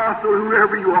 Pentecostal,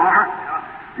 whoever you are,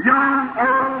 young,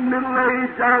 old, middle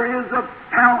age, there is a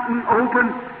fountain open,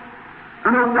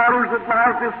 and the waters of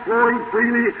life is flowing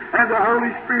freely, and the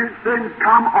Holy Spirit saying,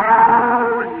 come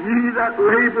all ye that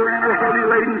labor and are heavy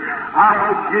laden,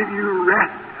 I'll give you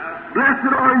rest.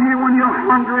 Blessed are ye when you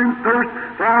hunger and thirst,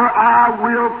 for I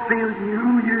will fill you,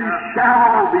 you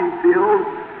shall be filled.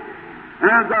 And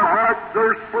as the heart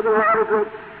thirsts for the water brook,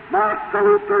 my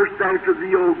soul thirsts after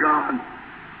thee, O God.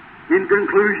 In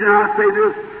conclusion, I say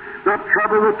this, the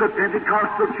trouble with the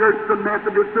Pentecostal church, the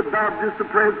Methodist, the Baptist, the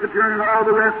Presbyterian, and all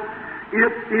the rest,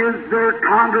 it is their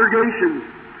congregation.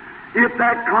 If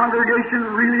that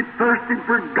congregation really thirsted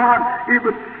for God, it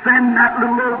would send that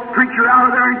little old preacher out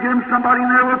of there and get him somebody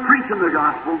in there who would preach him the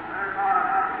gospel.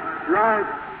 Right.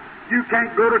 You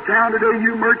can't go to town today,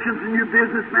 you merchants and you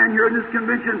businessmen, you're in this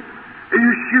convention, and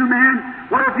you shoe man.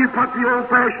 What if you put the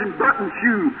old-fashioned button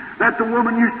shoe that the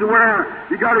woman used to wear?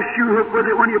 You got a shoe hook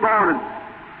with it when you bought it.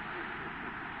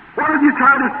 What if you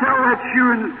tried to sell that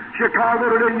shoe in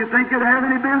Chicago today? You think it'd have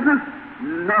any business?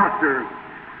 No, sir.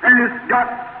 And it's got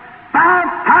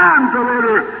 5 times the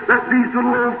leather that these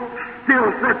little old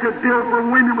stills that they build for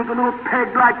women with a little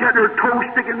peg like that, their toes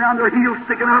sticking down, their heels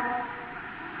sticking up.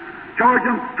 Charge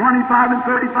them $25 and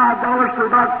 $35 for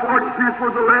about 40 cents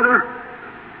worth of leather.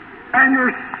 And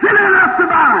you're silly enough to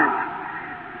buy it.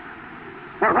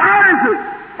 Well, why is it?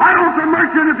 Why don't the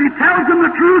merchant, if he tells them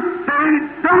the truth, they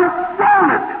don't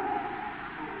want it?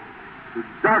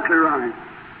 Exactly right.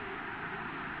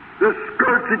 The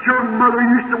skirts that your mother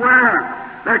used to wear,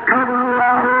 that covered her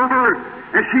all over,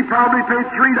 and she probably paid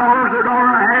 $3 or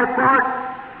 $1.50 for it,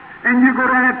 and you go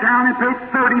downtown and pay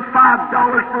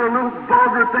 $35 for a little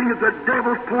vulgar thing that the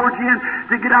devil's poured you in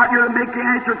to get out here and make you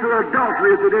answer for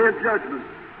adultery at the day of judgment.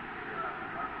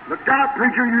 Look out,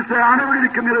 preacher, you say, I never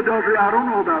did commit adultery. I don't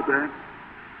know about that.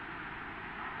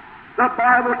 The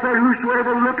Bible says,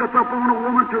 whosoever looketh upon a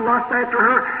woman to lust after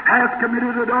her has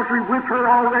committed adultery with her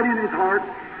already in his heart.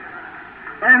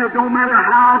 And it don't matter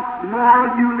how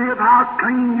moral you live, how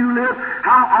clean you live,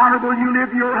 how honorable you live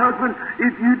to your husband,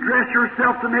 if you dress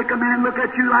yourself to make a man look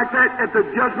at you like that, at the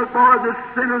judgment bar of the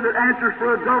sinner that answers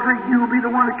for adultery, you will be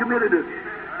the one that committed it.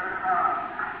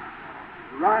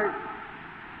 Right?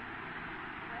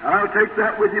 I'll take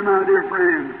that with you, my dear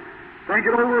friend. Think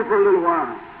it over for a little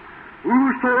while.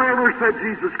 Whosoever, said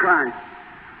Jesus Christ,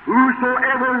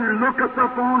 whosoever looketh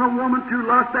upon a woman to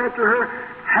lust after her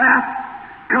hath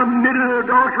committed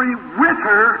adultery with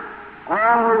her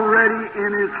already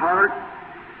in his heart.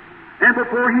 And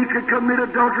before he could commit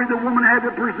adultery, the woman had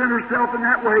to present herself in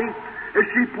that way. If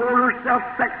she poured herself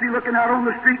sexy looking out on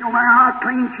the street, no matter how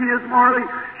clean she is morally,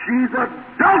 she's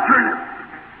adulteress.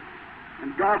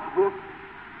 In God's book,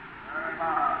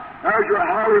 there's your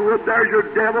Hollywood, there's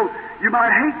your devil. You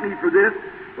might hate me for this,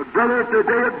 but brother, at the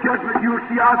day of judgment, you'll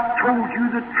see I've told you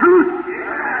the truth.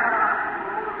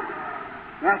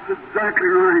 That's exactly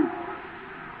right.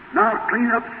 Now clean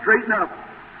up, straighten up.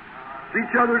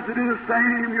 Teach others to do the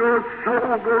same. Your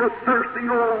soul goes thirsting.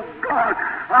 Oh God,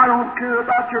 I don't care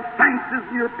about your fancies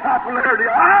and your popularity.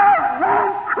 I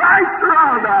want Christ or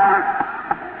I'll die.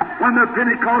 When the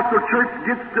Pentecostal church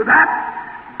gets to that,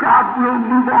 God will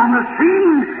move on the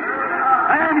scene.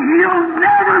 And He'll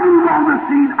never move on the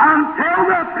scene until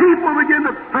the people begin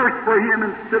to thirst for Him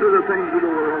instead of the things of the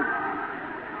world.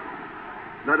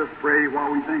 Let us pray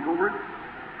while we think over it.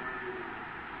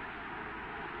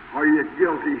 Are you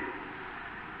guilty?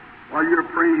 While you're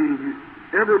praying,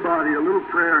 everybody, a little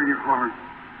prayer in your heart.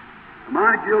 Am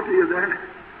I guilty of that?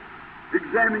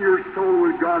 Examine your soul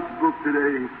with God's book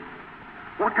today.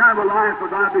 What kind of a life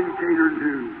have I been catered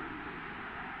to?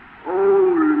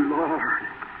 Oh, Lord.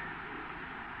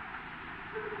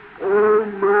 Oh,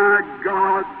 my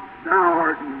God, Thou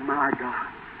art my God.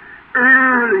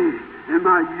 Early in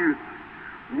my youth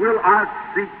will I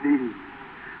seek Thee.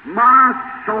 My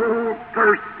soul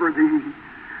thirsts for Thee.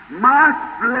 My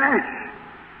flesh,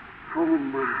 oh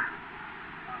my,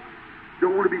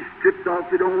 don't want to be stripped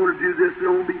off. They don't want to do this. They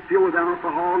don't want to be filled with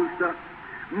alcohol and stuff.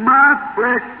 My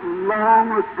flesh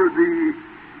longeth for Thee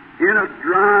in a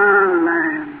dry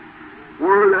land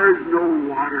where there's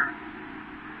no water,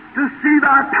 to see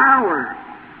Thy power.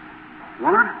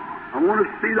 What? I want to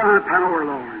see Thy power,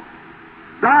 Lord.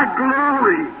 Thy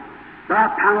glory. Thy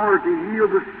power to heal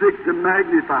the sick, to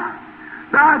magnify.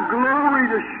 Thy glory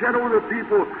to shed over the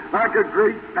people like a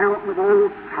great fountain of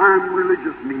old-time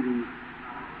religious meetings.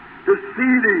 To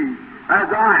see Thee as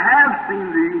I have seen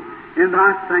Thee in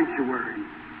Thy sanctuary.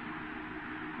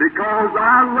 Because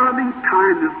Thy loving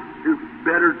kindness is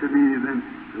better to me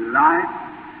than life,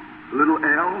 little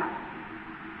L.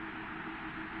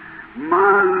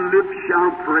 My lips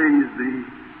shall praise Thee.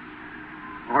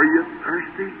 Are you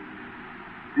thirsty?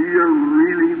 Do you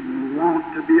really want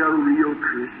to be a real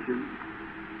Christian?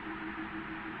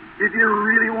 If you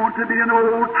really want to be an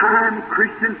old-time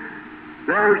Christian,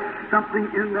 there's something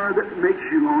in there that makes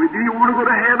you long. Do you want to go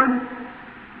to heaven?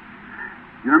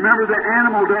 You remember, the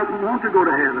animal doesn't want to go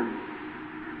to heaven.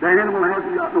 The animal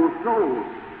hasn't got no soul.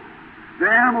 The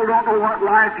animal don't know what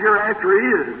life hereafter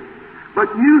is.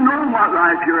 But you know what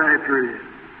life hereafter is.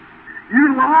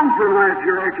 You long for life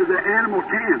hereafter. The animal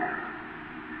can't.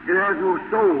 It has no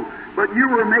soul. But you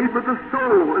were made with a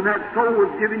soul, and that soul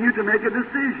was given you to make a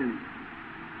decision.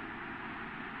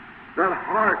 That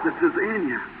heart that's in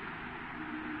you,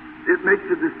 it makes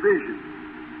a decision.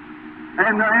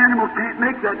 And the animal can't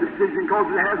make that decision because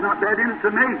it has not that in it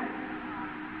to make.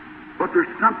 But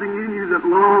there's something in you that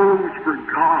longs for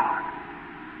God.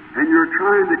 And you're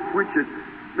trying to quench it.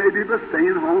 Maybe by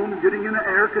staying home, getting in an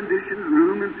air-conditioned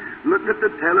room and looking at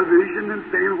the television and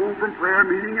staying home from prayer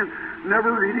meeting and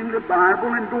never reading the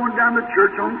Bible and going down to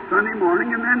church on Sunday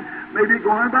morning and then maybe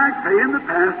going back, paying the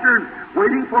pastor and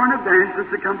waiting for an evangelist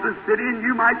to come to the city, and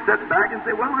you might sit back and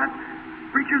say, well, that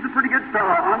preacher's a pretty good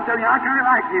fellow. I'm telling you, I kind of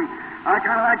like him. I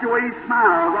kind of like the way he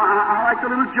smiles. I like the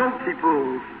little jokes he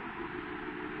pulls.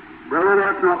 Brother,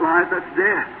 that's not life, that's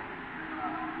death.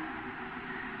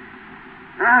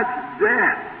 That's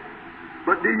death.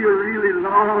 But do you really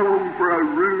long for a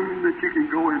room that you can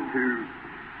go into?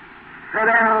 Sit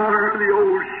down under the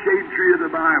old shade tree of the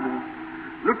Bible.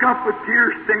 Look up with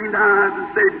tear-stained eyes and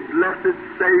say, Blessed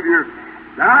Savior,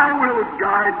 Thou wilt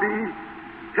guide me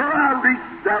till I reach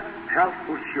that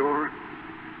healthful shore.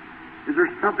 Is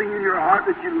there something in your heart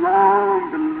that you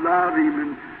long to love Him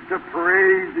and to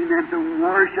praise Him and to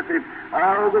worship Him?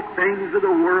 All the things of the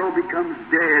world becomes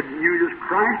dead. You just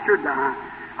Christ or die.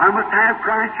 I must have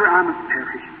Christ or I must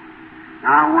perish.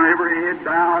 Now I want every head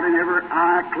bowed and every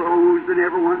eye closed and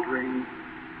everyone praying.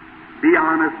 Be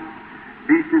honest.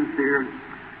 Be sincere.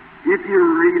 If you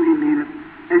really mean it,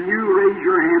 and you raise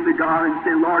your hand to God and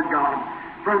say, Lord God,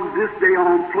 from this day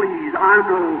on, please, I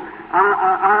know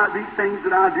these things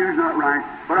that I do is not right,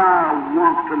 but I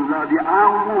want to love you. I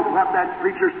want what that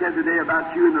preacher said today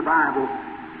about you in the Bible.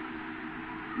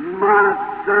 My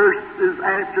thirst is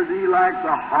after Thee like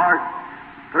the hart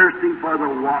thirsting for the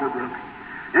water brook.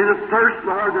 And the thirst,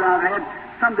 Lord, that I've had,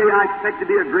 someday I expect to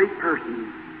be a great person.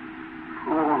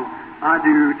 Oh, I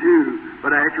do too.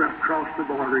 But after I've crossed the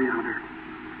border yonder,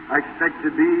 I expect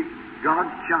to be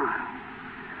God's child.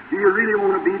 Do you really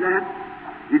want to be that?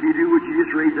 If you do, would you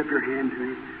just raise up your hand to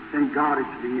Him, saying, God,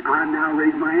 it's me. I now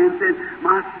raise my hand saying,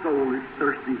 my soul is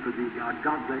thirsting for Thee, God.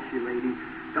 God bless you, lady.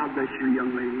 God bless you,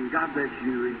 young lady. God bless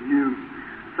you and you.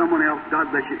 Someone else, God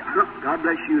bless you. God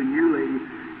bless you and you, lady.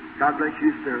 God bless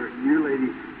you, sir. You,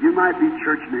 lady. You might be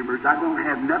church members. I don't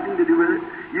have nothing to do with it.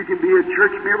 You can be a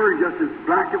church member just as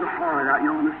black as a heart out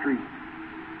here on the street.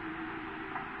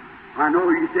 I know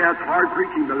you say that's hard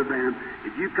preaching, Brother Branham.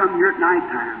 If you come here at night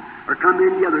time or come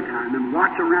any other time and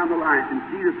watch around the life and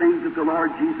see the things that the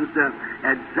Lord Jesus does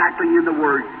exactly in the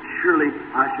Word, surely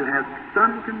I should have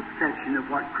some conception of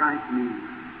what Christ means.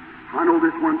 I know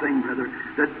this one thing, brother.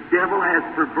 The devil has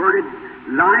perverted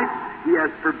life. He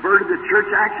has perverted the church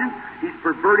action. He's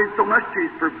perverted so much,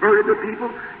 he's perverted the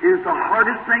people. And it's the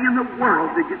hardest thing in the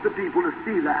world to get the people to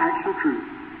see the actual truth.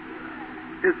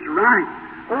 It's right.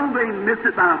 Oh, they miss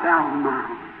it by 1,000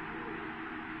 miles.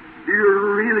 Do you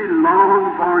really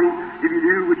long for Him? If you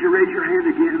do, would you raise your hand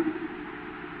again?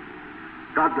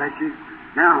 God bless you.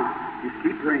 Now, just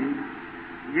keep praying.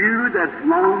 You that's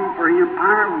longing for Him,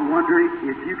 I'm wondering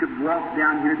if you could walk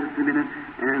down here just a minute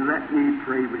and let me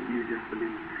pray with you just a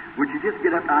minute. Would you just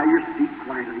get up out of your seat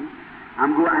quietly? I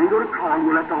ain't going to call. I'm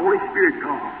going to let the Holy Spirit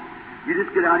call. You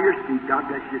just get out of your seat. God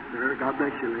bless you, sir. God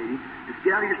bless you, lady. Just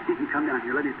get out of your seat and come down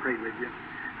here. Let me pray with you.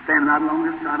 Stand right along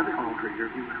this side of the altar here,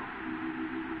 if you will.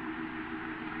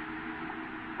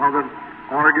 While the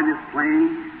organ is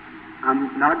playing,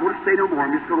 I'm not going to say no more.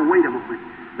 I'm just going to wait a moment.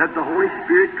 Let the Holy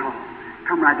Spirit call.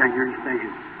 Come right down here and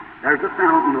stand. There's a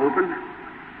fountain open.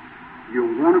 You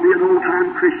want to be an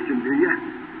old-time Christian, do you?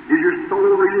 Is your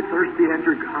soul really thirsty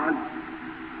after God?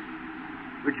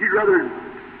 Would you rather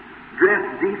dress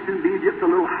decent, be just a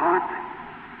little hot,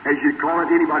 as you call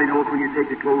it? Anybody knows when you take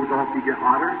the clothes off, you get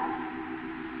hotter.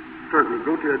 Certainly.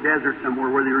 Go to a desert somewhere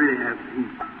where they really have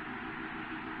heat.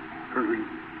 Certainly.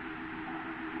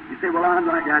 You say, well, I'm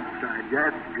like outside.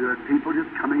 That's good. People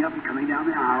just coming up and coming down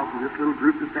the aisle from this little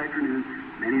group this afternoon.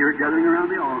 Many are gathering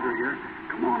around the altar here.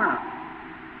 Come on up.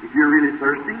 If you're really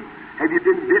thirsty, have you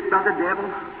been bit by the devil?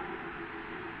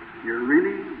 You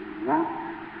really want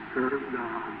to serve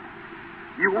God.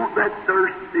 You want that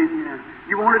thirst in you.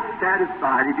 You want it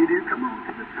satisfied. If you do, come on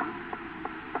to the sun.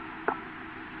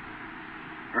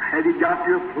 Or have you got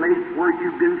to a place where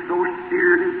you've been so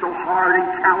seared and so hard and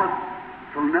callous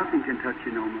so nothing can touch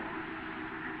you no more?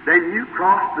 Then you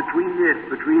cross between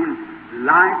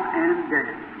life and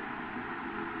death.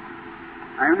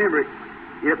 I remember,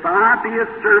 if I be a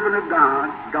servant of God,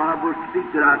 God will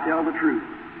speak that I tell the truth.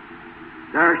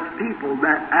 There's people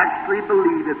that actually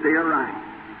believe that they are right,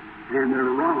 and they're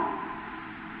wrong.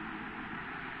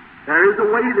 There is a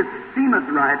way that seemeth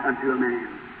right unto a man,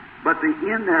 but the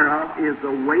end thereof is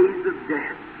the ways of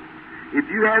death. If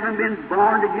you haven't been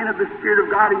born again of the Spirit of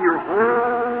God, and your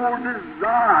whole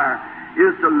desire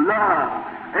is to love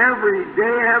every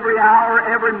day, every hour,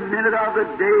 every minute of the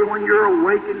day, when you're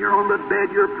awake and you're on the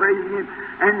bed, you're praising Him,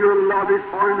 and your love is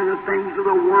for Him and the things of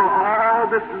the world, all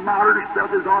this modern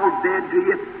stuff is all dead to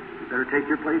you. You better take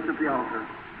your place at the altar.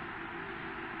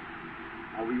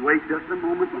 Now we wait just a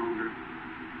moment longer.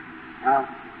 Now,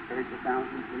 take the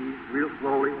fountain, please, real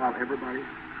slowly, while everybody's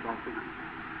crossing out.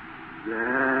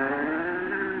 There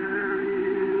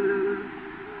is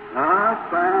a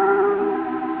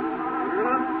fountain.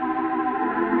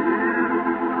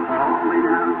 Softly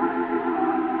now.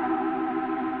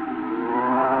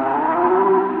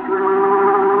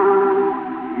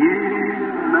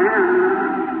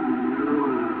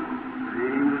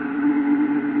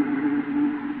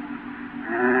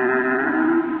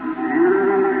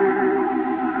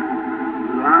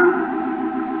 From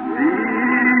Emmanuel,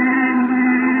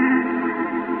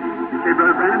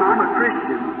 Brother Branham, I'm a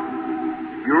Christian.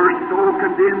 Your soul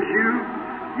condemns you.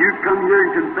 You come here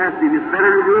and confess Him. It's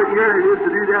better to do it here than it is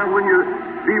to do that when you're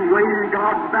be waiting in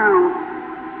God's bounds.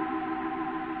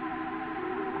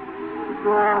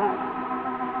 God,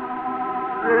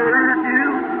 there it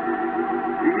is.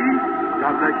 See?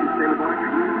 God bless you, sailor boy.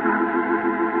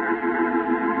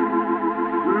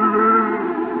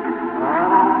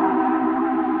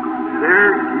 There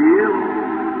it is.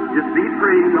 Just be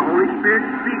free. The Holy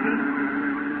Spirit's speaking.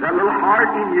 That little heart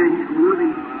in you, He's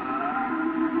moving.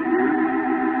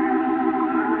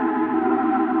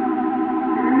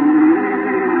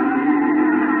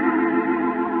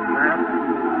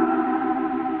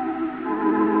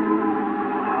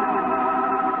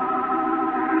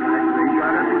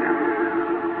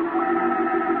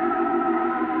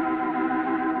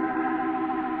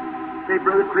 Say,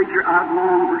 Brother Preacher, I've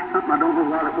longed for something. I don't know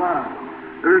what it was.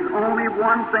 There's only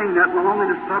one thing that longing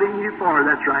is putting you for.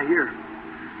 That's right here.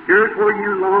 Here's where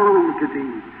you long to be.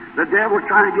 The devil's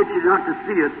trying to get you not to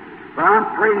see it, but I'm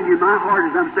praying you, my heart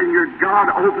as I'm saying, your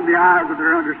God, open the eyes of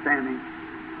their understanding.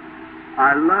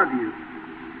 I love you.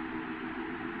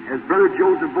 As Brother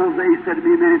Joseph Bozay said to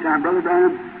me many times, Brother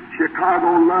Branham,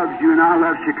 Chicago loves you and I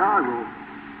love Chicago.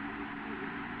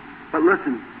 But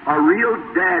listen, a real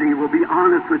daddy will be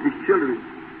honest with his children.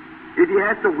 If he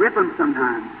has to whip them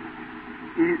sometimes,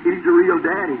 he's a real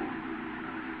daddy.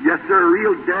 Yes, sir, a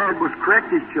real dad must correct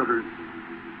his children.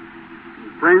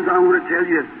 Friends, I want to tell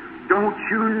you, don't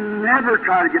you never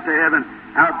try to get to heaven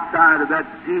outside of that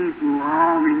deep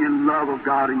longing and love of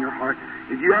God in your heart.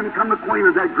 If you haven't come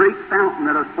acquainted with that great fountain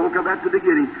that I spoke of at the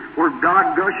beginning, where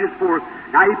God gushes forth,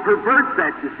 now He perverts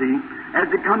that, you see.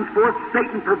 As it comes forth,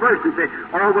 Satan perverts it and says,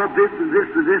 oh, well, this and this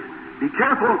and this. Be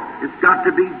careful, it's got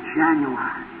to be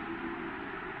genuine.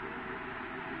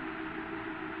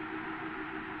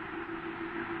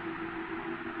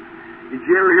 Did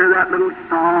you ever hear that little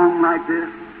song like this?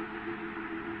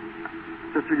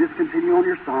 Sister, just continue on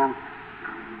your song.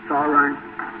 It's all right.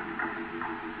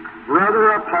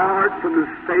 Brother, apart from the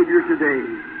Savior today,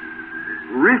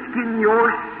 risking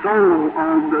your soul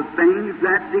on the things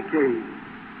that decay.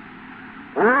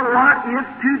 Or what if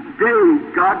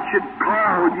today God should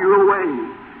call you away?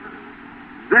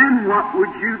 Then what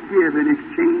would you give in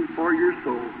exchange for your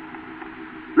soul?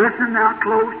 Listen now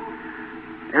close.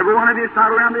 Every one of you is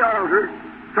not around the altar.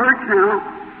 Search now.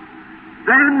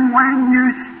 Then when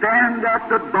you stand at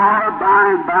the bar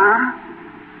by and by,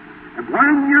 and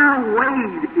when you're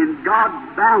weighed in God's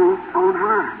balance on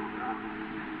high,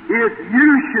 if you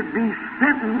should be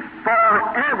sentenced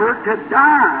forever to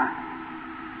die,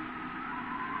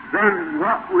 then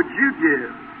what would you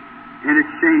give in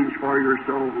exchange for your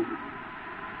soul?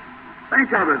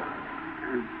 Think of it.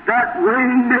 That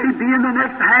weighing may be in the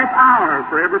next half hour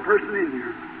for every person in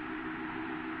here.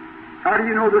 How do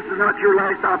you know this is not your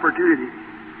last opportunity?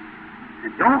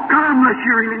 And don't come unless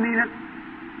you really mean it.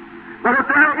 But if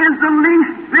there is the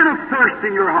least bit of thirst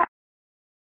in your heart,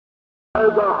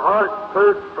 as a heart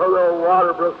thirsts for the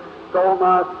water brook, so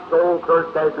my soul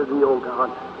thirsts after thee, O God.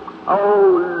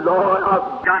 Oh, Lord,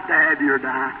 I've got to have your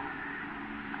die.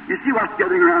 You see what's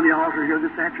gathering around the altar here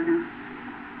this afternoon?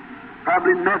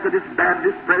 Probably Methodist,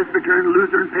 Baptist, Presbyterian,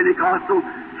 Lutheran, Pentecostal,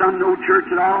 some no church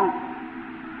at all.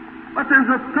 But there's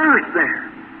a thirst there.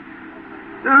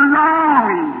 There's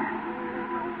longing.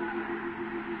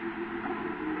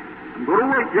 I'm going to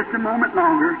wait just a moment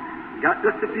longer. Got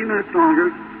just a few minutes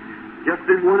longer. Just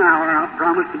in 1 hour. I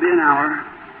promise to be an hour.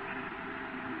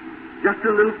 Just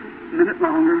a little minute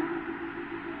longer.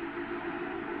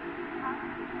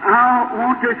 I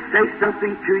want to say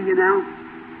something to you now.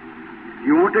 If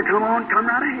you want to come on, come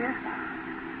right ahead.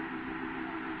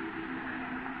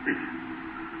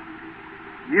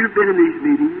 You've been in these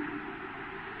meetings.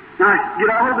 Now, get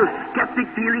all the skeptic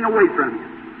feeling away from you.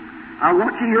 I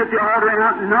want you here at the altar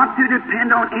not to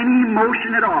depend on any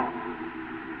emotion at all.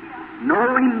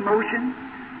 No emotion.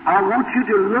 I want you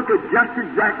to look at just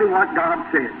exactly what God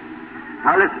said.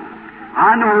 Now listen,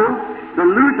 I know the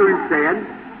Lutheran said,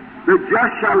 the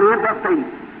just shall live by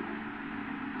faith.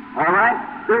 All right?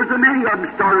 There's a many of them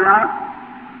started out,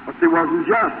 but they wasn't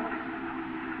just.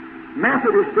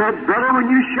 Methodist said, brother, when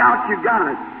you shout, you got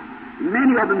it.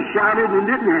 Many of them shouted and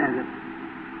didn't have it.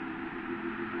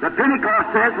 The Pentecost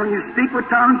says, when you speak with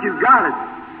tongues, you got it.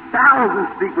 Thousands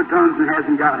speak with tongues and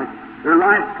hasn't got it. Their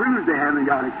life proves they haven't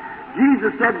got it.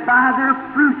 Jesus said, by their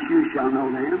fruits you shall know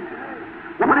them.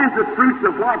 What is the fruits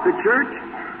of what, the church?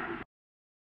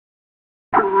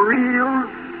 A real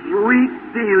sweet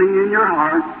feeling in your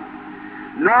heart,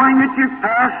 knowing that you've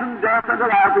passed from death unto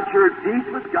life, that you're at peace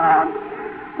with God.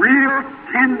 Real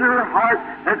tender heart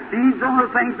that feeds on the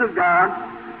things of God,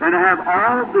 and to have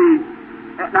all the...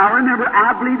 Now remember,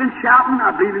 I believe in shouting,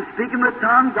 I believe in speaking with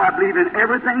tongues, I believe in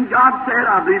everything God said,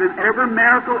 I believe in every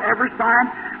miracle, every sign,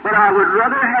 but I would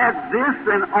rather have this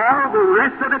than all the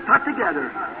rest of it put together.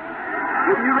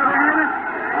 Would you rather have it?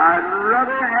 I'd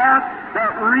rather have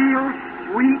that real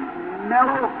sweet,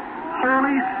 mellow,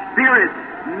 Holy Spirit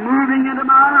moving into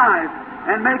my life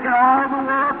and making all the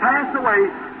world pass away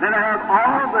than to have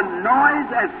all the noise.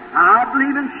 And I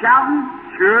believe in shouting.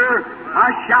 Sure, I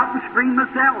shout and scream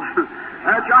myself.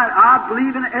 That's right. I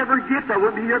believe in every gift. I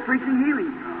wouldn't be here preaching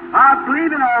healing. I believe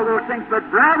in all those things. But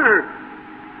brother,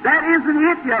 that isn't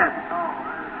it yet.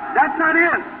 That's not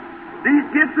it. These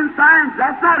gifts and signs,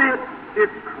 that's not it.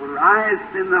 It's Christ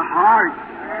in the heart.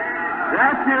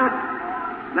 That's it.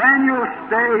 Then you'll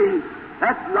stay.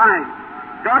 That's right.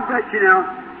 God bless you now.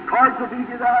 Cards will be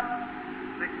to that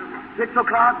 6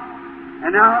 o'clock.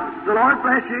 And now, the Lord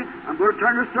bless you. I'm going to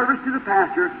turn the service to the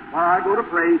pastor while I go to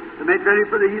pray to make ready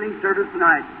for the healing service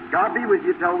tonight. God be with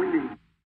you till we meet.